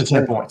 7 to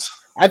 10 points.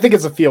 I think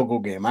it's a field goal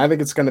game. I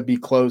think it's going to be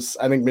close.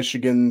 I think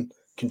Michigan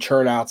can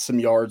churn out some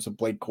yards with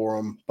Blake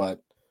Corum, but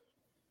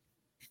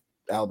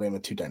Alabama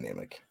too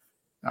dynamic.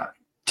 All right.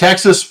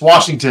 Texas,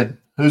 Washington.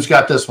 Who's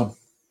got this one?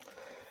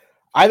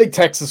 I think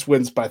Texas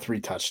wins by 3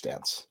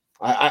 touchdowns.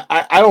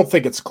 I don't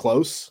think it's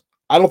close.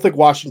 I don't think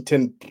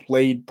Washington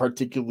played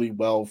particularly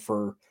well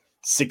for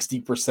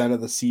 60%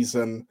 of the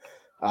season.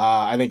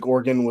 I think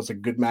Oregon was a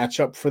good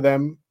matchup for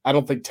them. I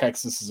don't think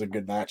Texas is a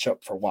good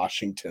matchup for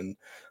Washington.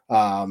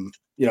 When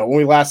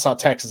we last saw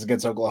Texas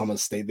against Oklahoma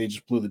State, they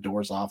just blew the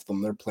doors off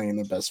them. They're playing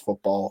their best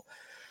football.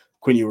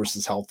 Quinn Ewers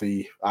is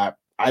healthy. I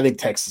think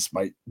Texas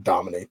might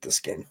dominate this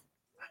game.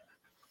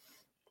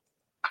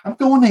 I'm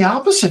going the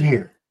opposite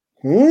here.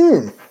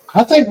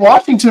 I think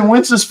Washington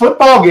wins this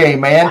football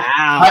game, man.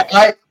 Wow.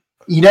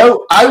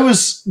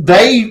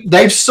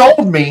 They've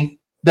sold me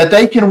that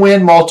they can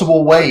win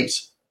multiple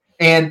ways.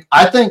 And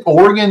I think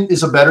Oregon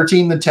is a better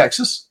team than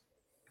Texas.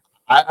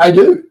 I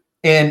do.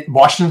 And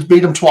Washington's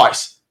beat them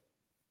twice.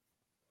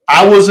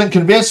 I wasn't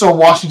convinced on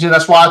Washington.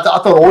 That's why I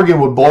thought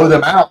Oregon would blow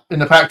them out in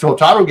the Pac-12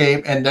 title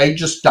game, and they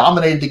just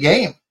dominated the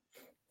game.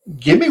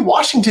 give me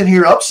Washington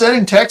here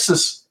upsetting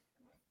Texas.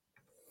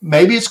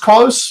 Maybe it's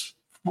close,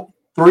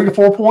 3 to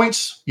 4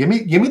 points. Give me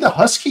the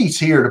Huskies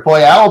here to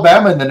play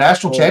Alabama in the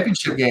national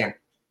championship game.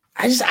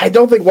 I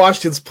don't think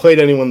Washington's played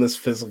anyone this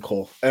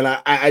physical, and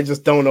I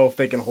just don't know if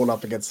they can hold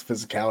up against the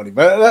physicality.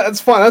 But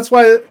that's fun. That's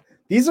why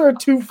these are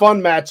two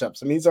fun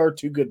matchups, and these are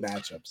two good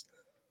matchups.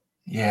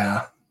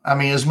 Yeah. I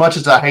mean, as much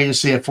as I hate to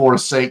see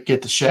Florida State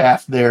get the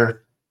shaft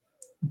there,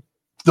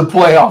 the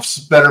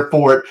playoffs better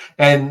for it.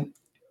 And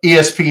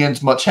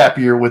ESPN's much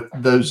happier with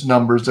those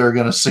numbers they're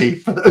going to see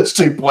for those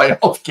two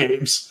playoff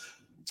games.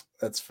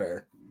 That's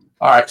fair.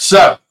 All right.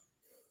 So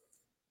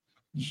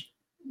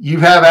you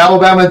have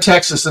Alabama and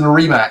Texas in a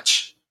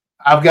rematch.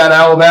 I've got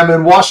Alabama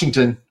and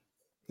Washington.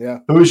 Yeah.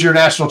 Who's your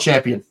national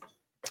champion?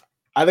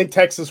 I think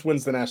Texas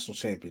wins the national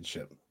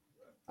championship.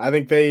 I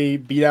think they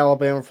beat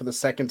Alabama for the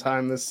second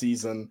time this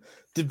season.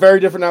 Very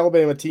different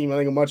Alabama team. I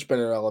think a much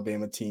better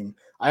Alabama team.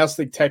 I also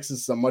think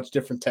Texas is a much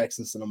different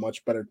Texas and a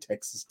much better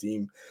Texas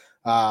team.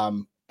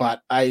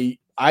 But I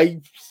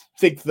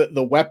think that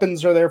the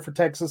weapons are there for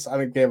Texas. I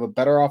think they have a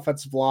better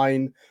offensive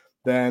line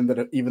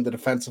than even the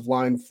defensive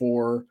line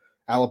for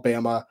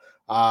Alabama.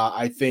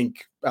 I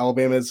think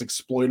Alabama is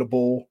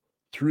exploitable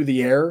through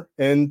the air,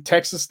 and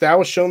Texas now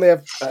has shown they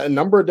have a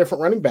number of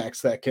different running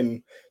backs that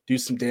can do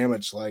some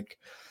damage. Like,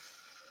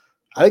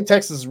 I think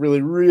Texas is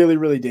really, really,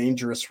 really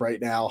dangerous right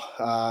now,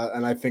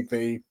 and I think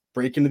they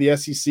break into the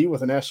SEC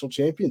with a national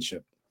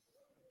championship.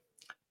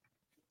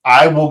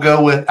 I will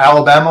go with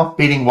Alabama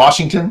beating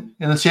Washington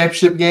in the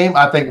championship game.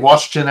 I think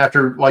Washington,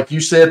 after, like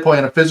you said,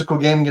 playing a physical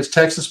game against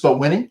Texas but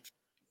winning,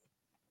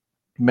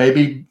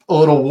 maybe a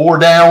little wore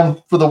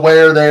down for the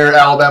wear there.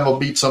 Alabama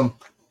beats them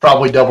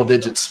probably double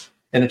digits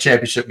in the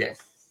championship game.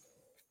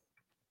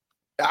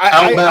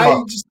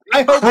 Alabama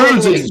I hope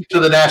cruising to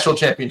the national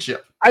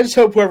championship. I just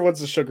hope whoever wins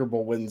the Sugar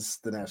Bowl wins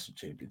the national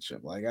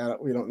championship. Like,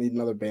 we don't need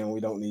another Bama.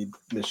 We don't need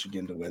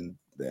Michigan to win.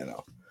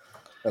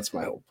 That's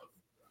my hope.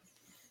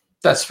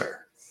 That's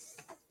fair.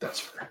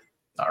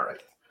 All right.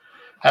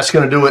 That's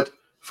going to do it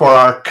for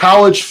our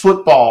college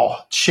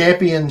football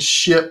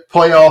championship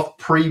playoff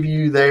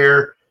preview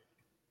there.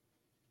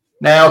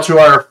 Now to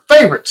our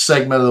favorite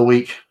segment of the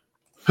week.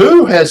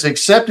 Who has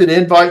accepted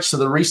invites to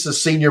the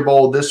Reese's Senior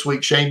Bowl this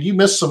week? Shane, you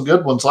missed some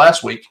good ones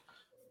last week.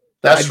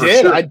 I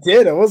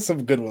did. It was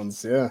some good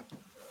ones, yeah.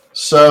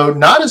 So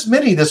not as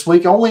many this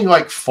week, only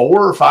like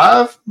 4 or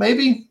 5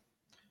 maybe.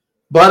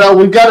 But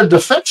we've got a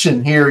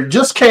defection here.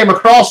 Just came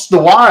across the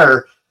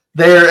wire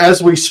there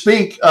as we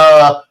speak.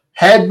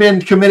 Had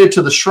been committed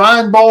to the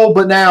Shrine Bowl,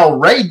 but now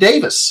Ray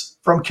Davis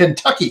from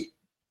Kentucky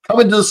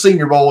coming to the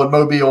Senior Bowl in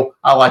Mobile.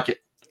 I like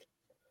it.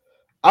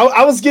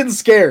 I was getting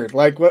scared.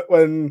 Like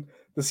when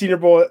the Senior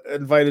Bowl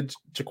invited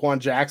Jaquan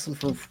Jackson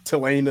from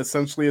Tulane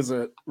essentially as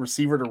a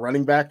receiver to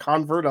running back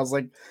convert. I was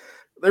like,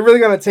 they're really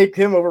going to take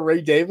him over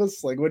Ray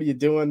Davis? Like, what are you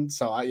doing?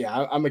 So,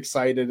 I'm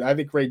excited. I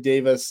think Ray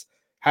Davis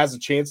has a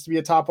chance to be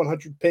a top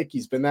 100 pick.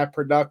 He's been that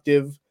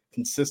productive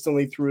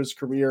consistently through his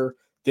career.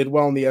 Did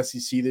well in the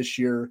SEC this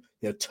year.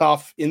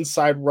 Tough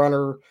inside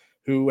runner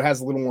who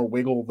has a little more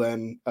wiggle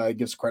than he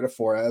gives credit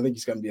for. I think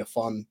he's going to be a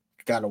fun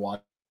guy to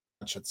watch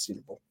at the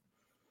Senior Bowl.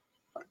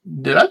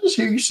 Did I just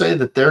hear you say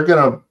that they're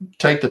going to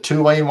take the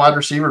Tulane wide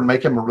receiver and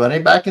make him a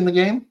running back in the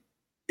game?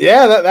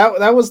 Yeah,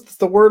 that was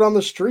the word on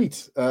the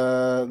street.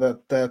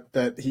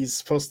 That he's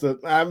supposed to.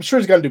 I'm sure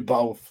he's going to do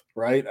both,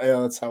 right? I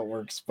know that's how it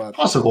works, but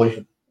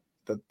possibly.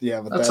 But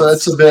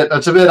that's a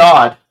bit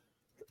odd.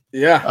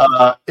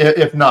 Yeah.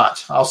 If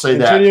not, I'll say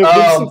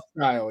that.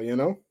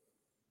 Style,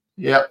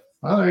 Yep.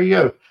 Well, there you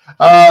go.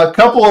 A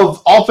couple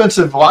of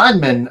offensive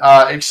linemen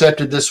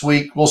accepted this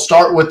week. We'll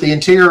start with the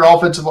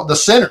the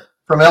center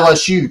from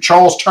LSU,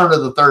 Charles Turner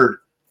III.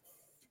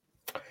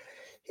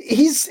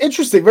 He's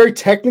interesting, very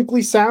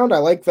technically sound. I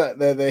like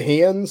the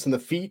hands and the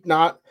feet,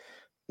 not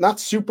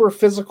super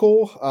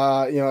physical.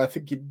 I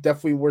think he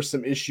definitely were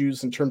some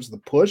issues in terms of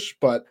the push,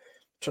 but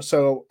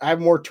so I have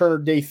more Turner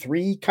day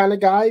 3 kind of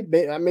guy.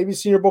 Maybe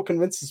Senior Bowl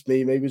convinces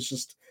me. Maybe it's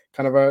just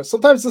kind of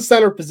sometimes the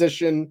center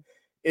position,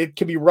 it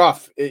can be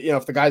rough.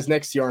 If the guys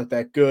next to you aren't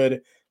that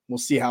good, we'll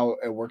see how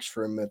it works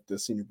for him at the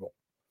Senior Bowl.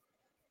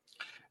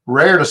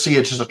 Rare to see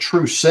it just a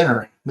true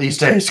center these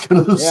days go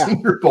to the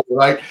Senior Bowl,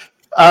 right?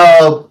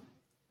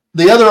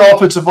 The other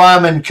offensive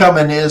lineman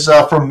coming is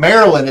from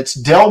Maryland. It's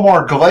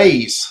Delmar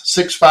Glaze,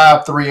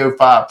 6'5",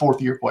 305,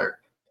 fourth-year player.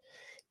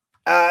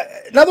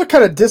 Another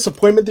kind of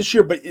disappointment this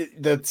year, but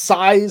the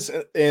size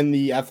and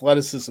the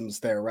athleticism is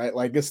there, right?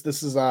 Like this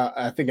is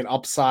I think an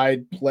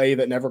upside play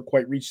that never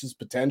quite reached his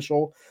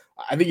potential.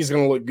 I think he's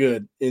going to look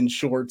good in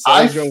shorts.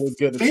 I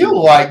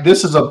feel like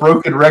this is a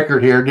broken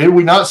record here. Did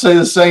we not say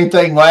the same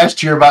thing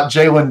last year about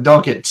Jalen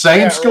Duncan?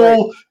 Same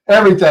school, right.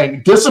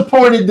 Everything.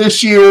 Disappointed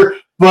this year,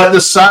 but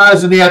the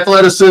size and the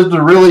athleticism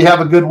to really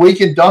have a good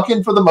week, and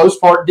Duncan, for the most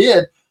part,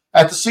 did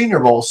at the Senior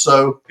Bowl.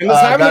 So and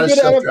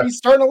he's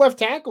starting a left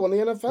tackle in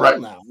the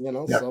NFL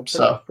now.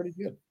 So pretty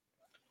good.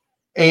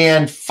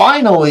 And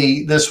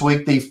finally, this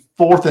week, the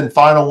fourth and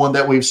final one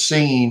that we've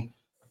seen,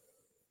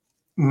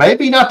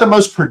 maybe not the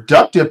most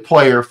productive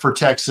player for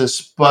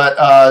Texas,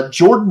 but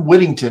Jordan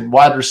Whittington,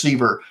 wide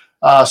receiver,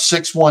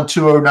 6'1",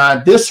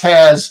 209. This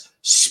has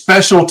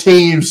special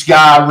teams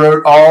guy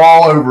wrote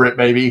all over it,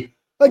 baby.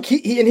 Like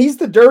he's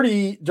the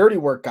dirty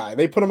work guy.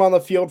 They put him on the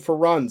field for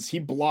runs. He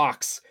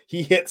blocks.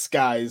 He hits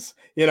guys.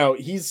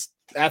 He's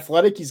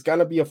athletic. He's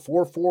gonna be a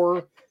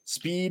 4.4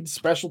 speed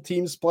special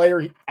teams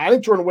player. I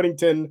think Jordan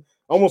Whittington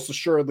almost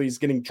assuredly is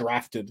getting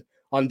drafted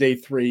on day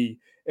 3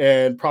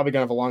 and probably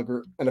gonna have a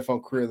longer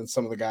NFL career than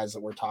some of the guys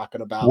that we're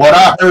talking about. What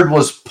I heard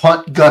was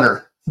punt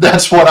gunner.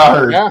 That's what I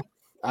heard.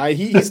 Yeah,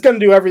 he's gonna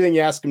do everything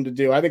you ask him to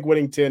do. I think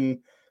Whittington,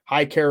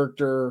 high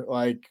character,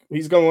 like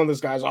he's gonna be one of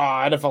those guys.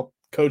 NFL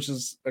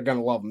coaches are going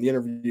to love him. The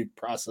interview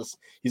process,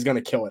 he's going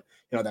to kill it.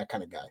 That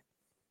kind of guy.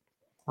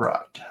 Right.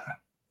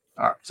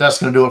 All right. So that's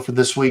going to do it for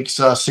this week's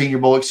Senior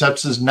Bowl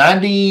acceptances.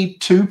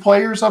 92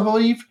 players, I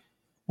believe,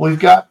 we've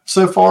got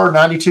so far.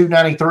 92,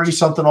 93,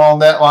 something along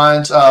that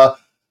lines.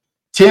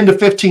 10 to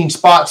 15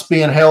 spots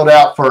being held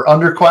out for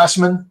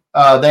underclassmen.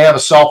 They have a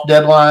soft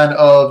deadline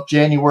of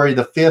January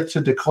the 5th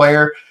to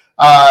declare.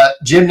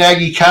 Jim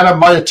Nagy kind of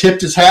might have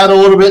tipped his hat a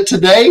little bit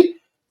today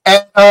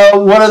at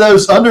one of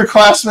those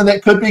underclassmen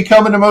that could be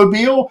coming to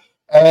Mobile,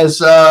 as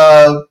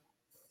threw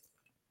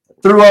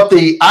up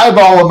the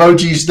eyeball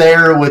emojis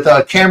there with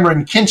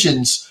Cameron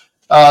Kinchins,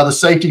 the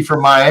safety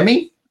from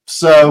Miami.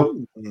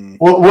 So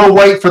we'll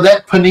wait for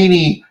that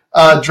Panini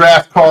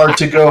draft card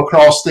to go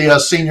across the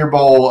Senior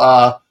Bowl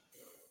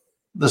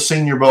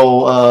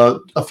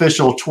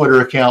official Twitter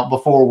account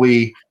before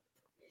we,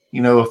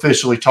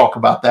 officially talk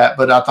about that.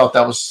 But I thought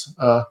that was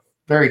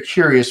very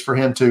curious for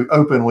him to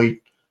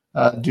openly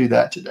do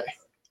that today.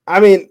 I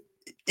mean,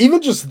 even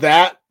just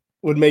that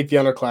would make the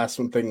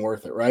underclassmen thing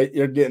worth it, right?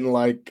 You're getting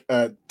like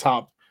a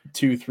top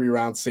 2-3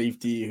 round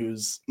safety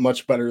who's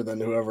much better than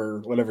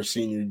whatever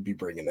senior you'd be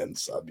bringing in.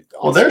 So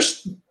well, there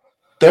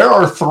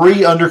are 3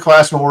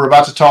 underclassmen we're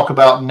about to talk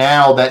about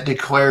now that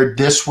declared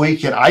this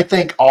week, and I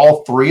think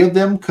all 3 of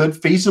them could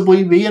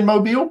feasibly be in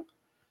Mobile.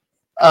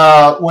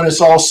 When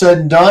it's all said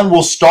and done,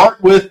 we'll start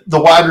with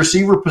the wide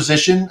receiver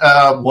position.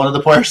 One of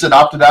the players that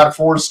opted out of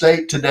Florida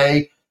State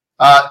today,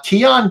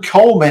 Keon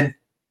Coleman,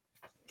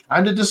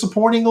 kind of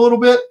disappointing a little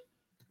bit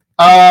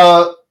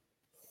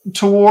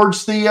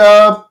towards the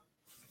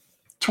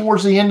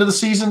end of the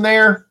season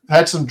there.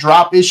 Had some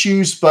drop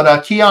issues,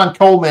 but Keon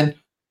Coleman,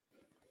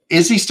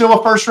 is he still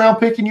a first-round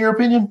pick in your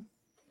opinion?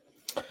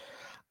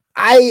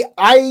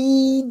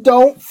 I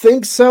don't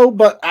think so,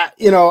 but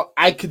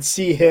I could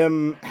see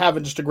him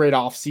having just a great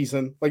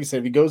offseason. Like I said,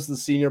 if he goes to the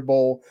Senior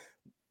Bowl,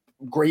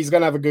 he's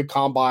gonna have a good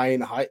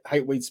combine,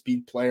 height, weight,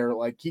 speed player.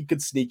 Like he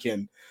could sneak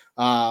in.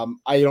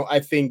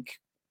 I think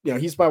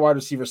he's my wide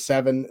receiver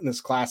 7 in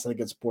this class. I think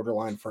it's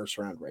borderline first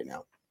round right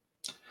now.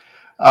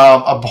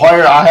 A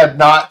player I have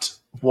not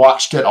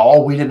watched at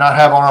all. We did not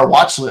have on our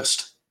watch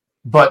list,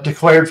 but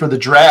declared for the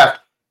draft.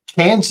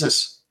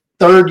 Kansas,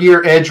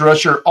 3rd-year edge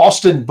rusher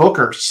Austin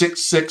Booker,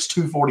 6'6",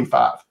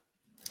 245.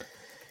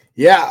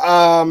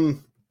 Yeah,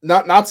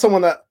 not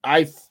someone that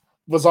I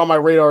was on my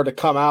radar to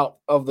come out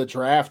of the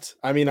draft.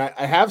 I mean,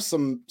 I have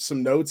some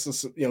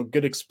notes,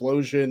 good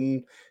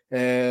explosion,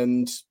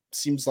 and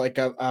seems like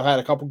I've had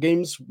a couple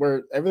games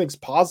where everything's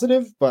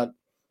positive, but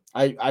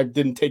I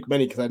didn't take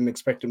many because I didn't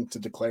expect him to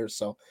declare.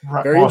 So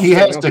right. Well, he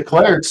has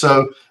declared.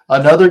 So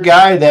another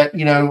guy that,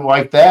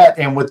 like that,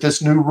 and with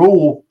this new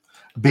rule,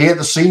 be at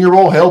the Senior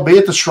Bowl, hell, be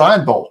at the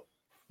Shrine Bowl.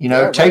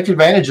 Take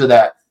advantage of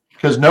that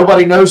because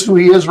nobody knows who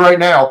he is right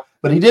now.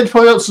 But he did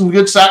put up some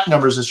good sack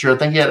numbers this year. I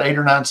think he had 8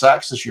 or 9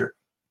 sacks this year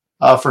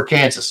for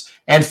Kansas.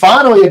 And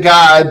finally, a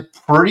guy I'm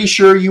pretty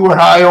sure you were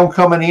high on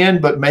coming in,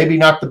 but maybe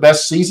not the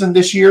best season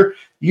this year.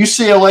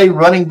 UCLA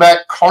running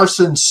back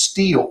Carson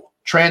Steele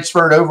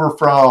transferred over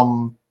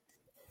from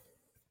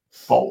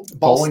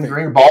Bowling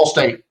Green, Ball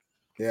State.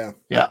 Yeah.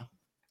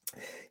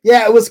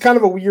 It was kind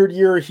of a weird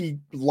year. He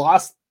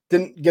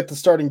didn't get the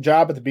starting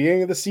job at the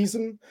beginning of the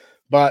season,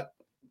 but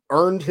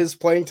earned his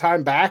playing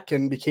time back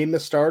and became the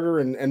starter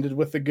and ended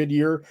with a good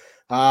year.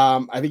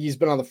 I think he's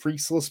been on the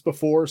freaks list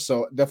before,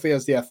 so definitely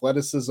has the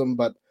athleticism,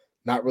 but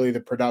not really the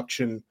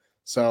production.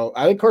 So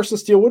I think Carson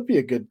Steele would be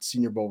a good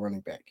Senior Bowl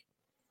running back.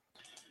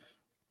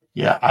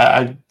 Yeah,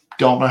 I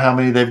don't know how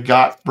many they've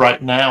got right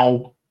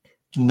now.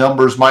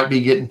 Numbers might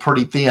be getting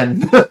pretty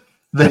thin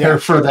there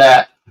for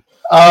that.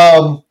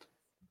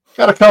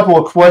 Got a couple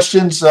of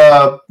questions.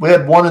 We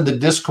had one in the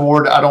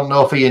Discord. I don't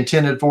know if he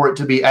intended for it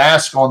to be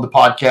asked on the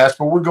podcast,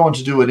 but we're going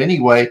to do it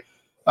anyway.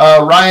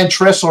 Ryan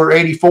Tressler,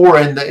 84,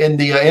 in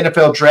the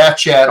NFL draft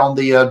chat on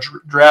the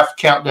draft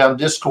countdown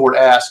Discord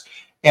asked,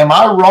 am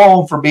I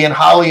wrong for being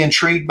highly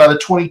intrigued by the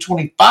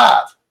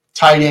 2025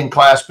 tight end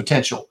class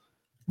potential?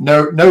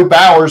 No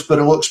Bowers, but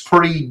it looks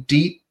pretty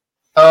deep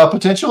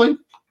potentially.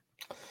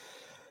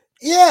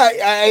 Yeah,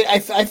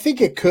 I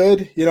think it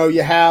could.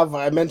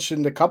 I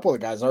mentioned a couple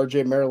of guys,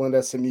 RJ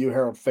Maryland, SMU,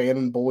 Harold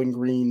Fannin, Bowling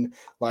Green,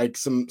 like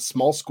some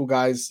small school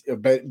guys,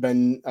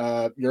 Ben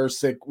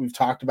Yursick, we've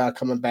talked about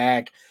coming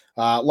back.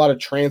 A lot of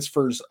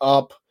transfers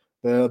up.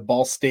 The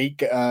Ball State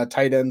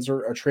tight ends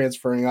are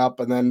transferring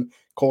up. And then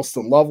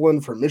Colston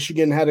Loveland for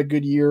Michigan had a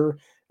good year.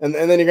 And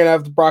then you're going to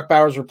have the Brock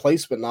Bowers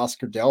replacement,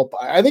 Oscar Delp.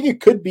 I think it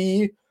could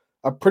be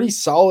a pretty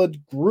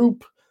solid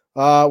group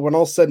when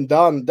all's said and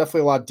done.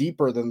 Definitely a lot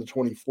deeper than the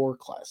 24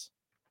 class.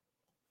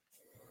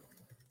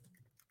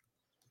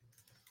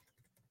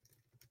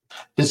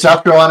 Did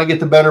South Carolina get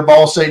the better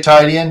Ball State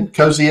tight end,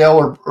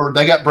 Koziel, or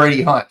they got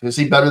Brady Hunt? Is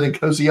he better than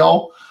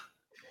Koziel?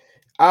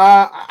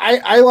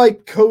 I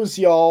like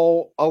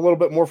Koziel a little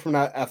bit more from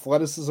that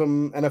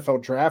athleticism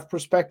NFL draft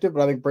perspective,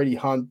 but I think Brady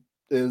Hunt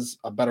is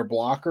a better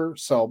blocker,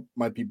 so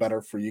might be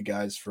better for you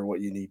guys for what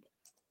you need.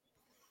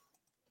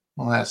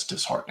 Well, that's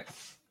disheartening.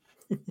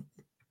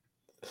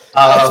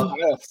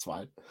 That's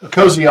fine.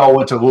 Koziel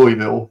went to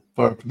Louisville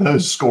for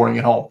those scoring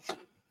at home.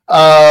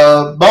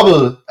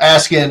 Bubba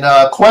asking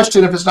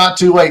question, if it's not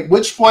too late,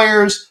 which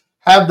players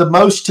have the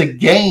most to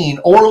gain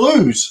or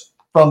lose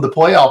from the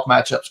playoff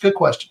matchups? Good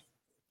question.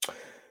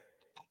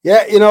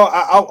 Yeah,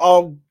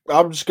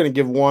 I'm just going to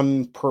give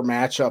one per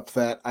matchup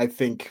that I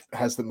think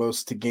has the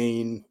most to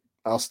gain.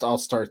 I'll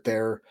start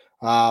there.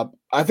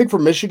 I think for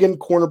Michigan,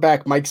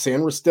 cornerback Mike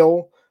Sanders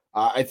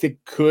I think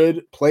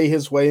could play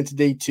his way into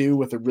day 2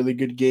 with a really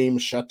good game,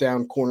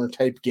 shutdown corner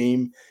type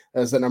game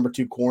as the number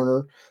 2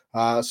 corner.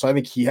 So I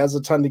think he has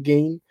a ton to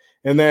gain.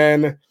 And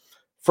then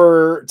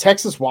for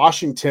Texas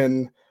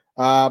Washington,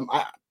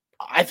 I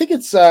think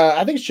it's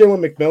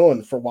Jalen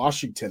McMillan for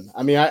Washington.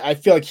 I mean, I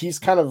feel like he's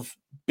kind of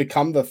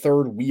become the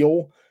third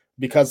wheel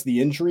because of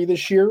the injury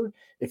this year.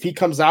 If he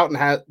comes out and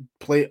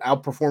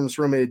outperforms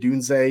Rome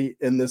Odunze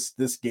in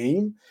this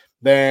game,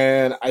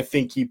 then I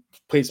think he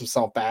plays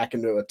himself back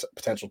into a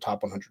potential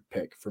top 100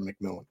 pick for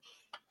McMillan.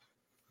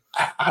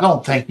 I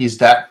don't think he's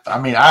that. I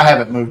mean, I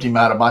haven't moved him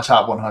out of my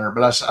top 100,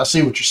 but I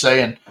see what you're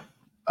saying.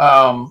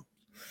 I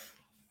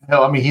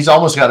mean, he's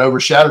almost got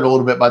overshadowed a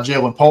little bit by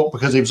Jalen Polk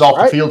because he was off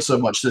the field so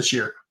much this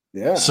year.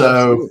 Yeah.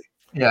 So, absolutely.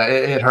 Yeah,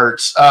 it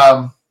hurts.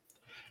 I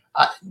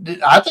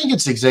think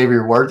it's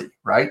Xavier Worthy,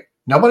 right?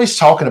 Nobody's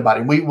talking about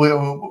him.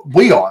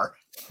 We are.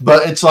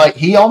 But it's like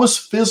he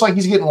almost feels like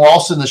he's getting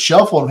lost in the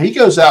shuffle, and he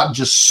goes out and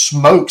just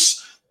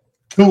smokes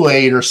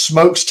Kool-Aid or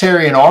smokes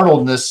Terry and Arnold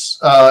in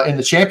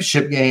the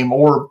championship game,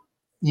 or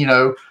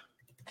if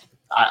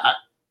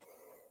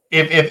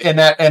in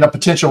a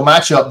potential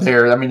matchup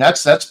there. I mean,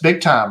 that's big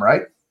time,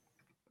 right?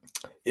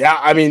 Yeah,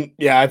 I mean,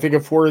 I think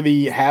if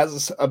Worthy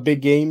has a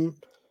big game,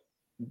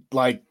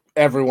 like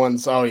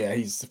everyone's, oh yeah,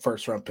 he's the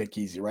first round pick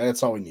easy, right?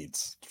 That's all he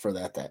needs for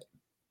that to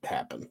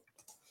happen.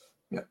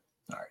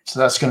 All right, so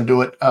that's going to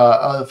do it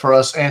for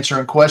us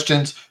answering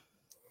questions.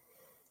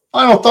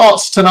 Final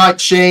thoughts tonight,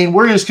 Shane.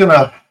 We're just going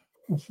to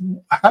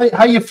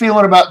how you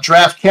feeling about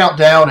Draft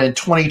Countdown in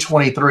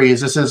 2023 as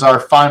this is our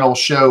final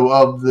show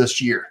of this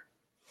year?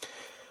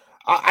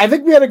 I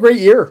think we had a great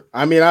year.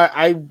 I mean,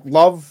 I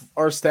love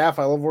our staff.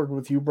 I love working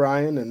with you,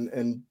 Brian,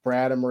 and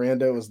Brad and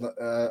Miranda. It was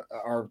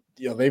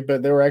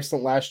they were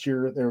excellent last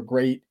year. They were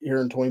great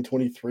here in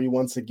 2023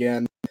 once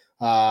again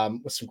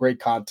with some great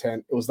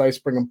content. It was nice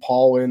bringing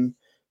Paul in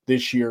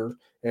this year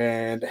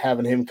and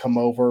having him come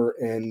over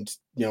and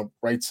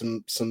write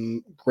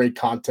some great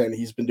content.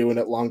 He's been doing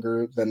it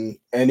longer than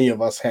any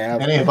of us have.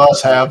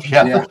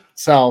 Yeah.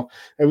 So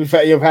and we've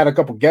had a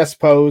couple guest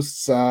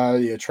posts.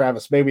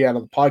 Travis maybe out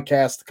of the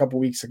podcast a couple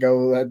weeks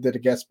ago that did a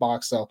guest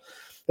box. So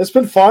it's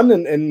been fun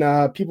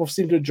and people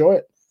seem to enjoy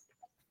it.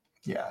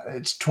 Yeah,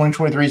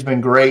 2023 has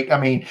been great. I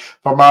mean,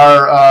 from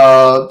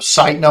our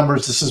site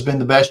numbers, this has been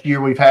the best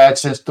year we've had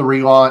since the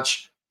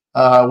relaunch.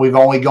 We've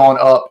only gone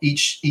up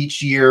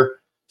each year.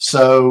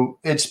 So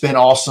it's been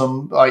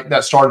awesome. Like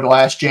that started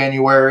last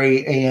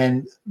January,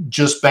 and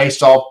just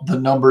based off the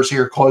numbers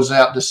here closing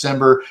out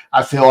December,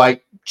 I feel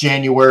like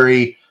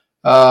January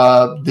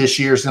this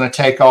year is going to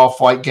take off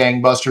like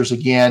gangbusters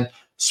again,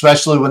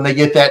 especially when they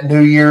get that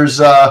New Year's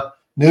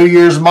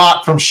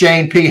mock from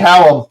Shane P.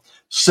 Hallam.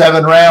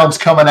 7 rounds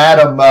coming at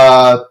him.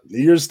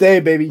 New Year's Day,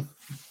 baby.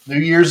 New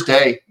Year's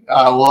Day.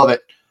 I love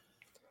it.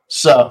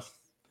 So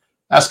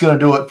that's going to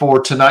do it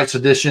for tonight's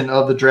edition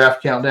of the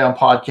Draft Countdown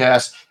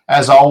podcast.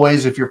 As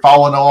always, if you're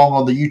following along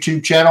on the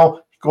YouTube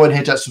channel, go ahead and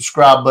hit that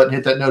subscribe button,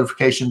 hit that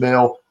notification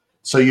bell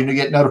so you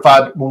get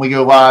notified when we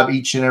go live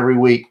each and every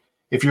week.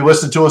 If you're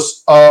listening to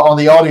us on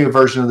the audio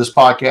version of this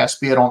podcast,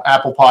 be it on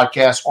Apple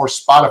Podcasts or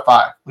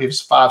Spotify, leave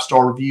us a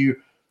 5-star review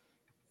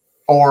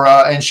or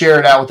and share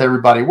it out with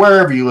everybody.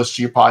 Wherever you listen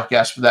to your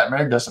podcast, for that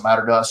matter, it doesn't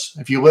matter to us.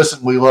 If you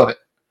listen, we love it.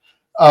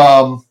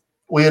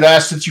 We had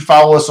asked that you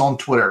follow us on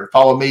Twitter.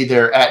 Follow me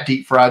there at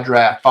Deep Fried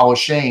Draft. Follow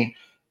Shane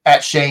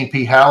at Shane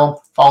P. Hallam.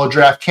 Follow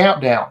Draft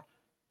Countdown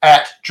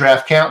at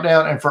Draft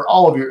Countdown. And for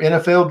all of your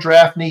NFL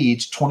draft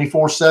needs,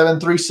 24/7,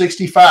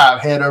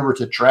 365, head over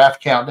to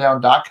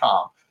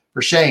draftcountdown.com.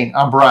 For Shane,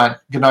 I'm Brian.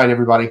 Good night,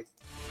 everybody.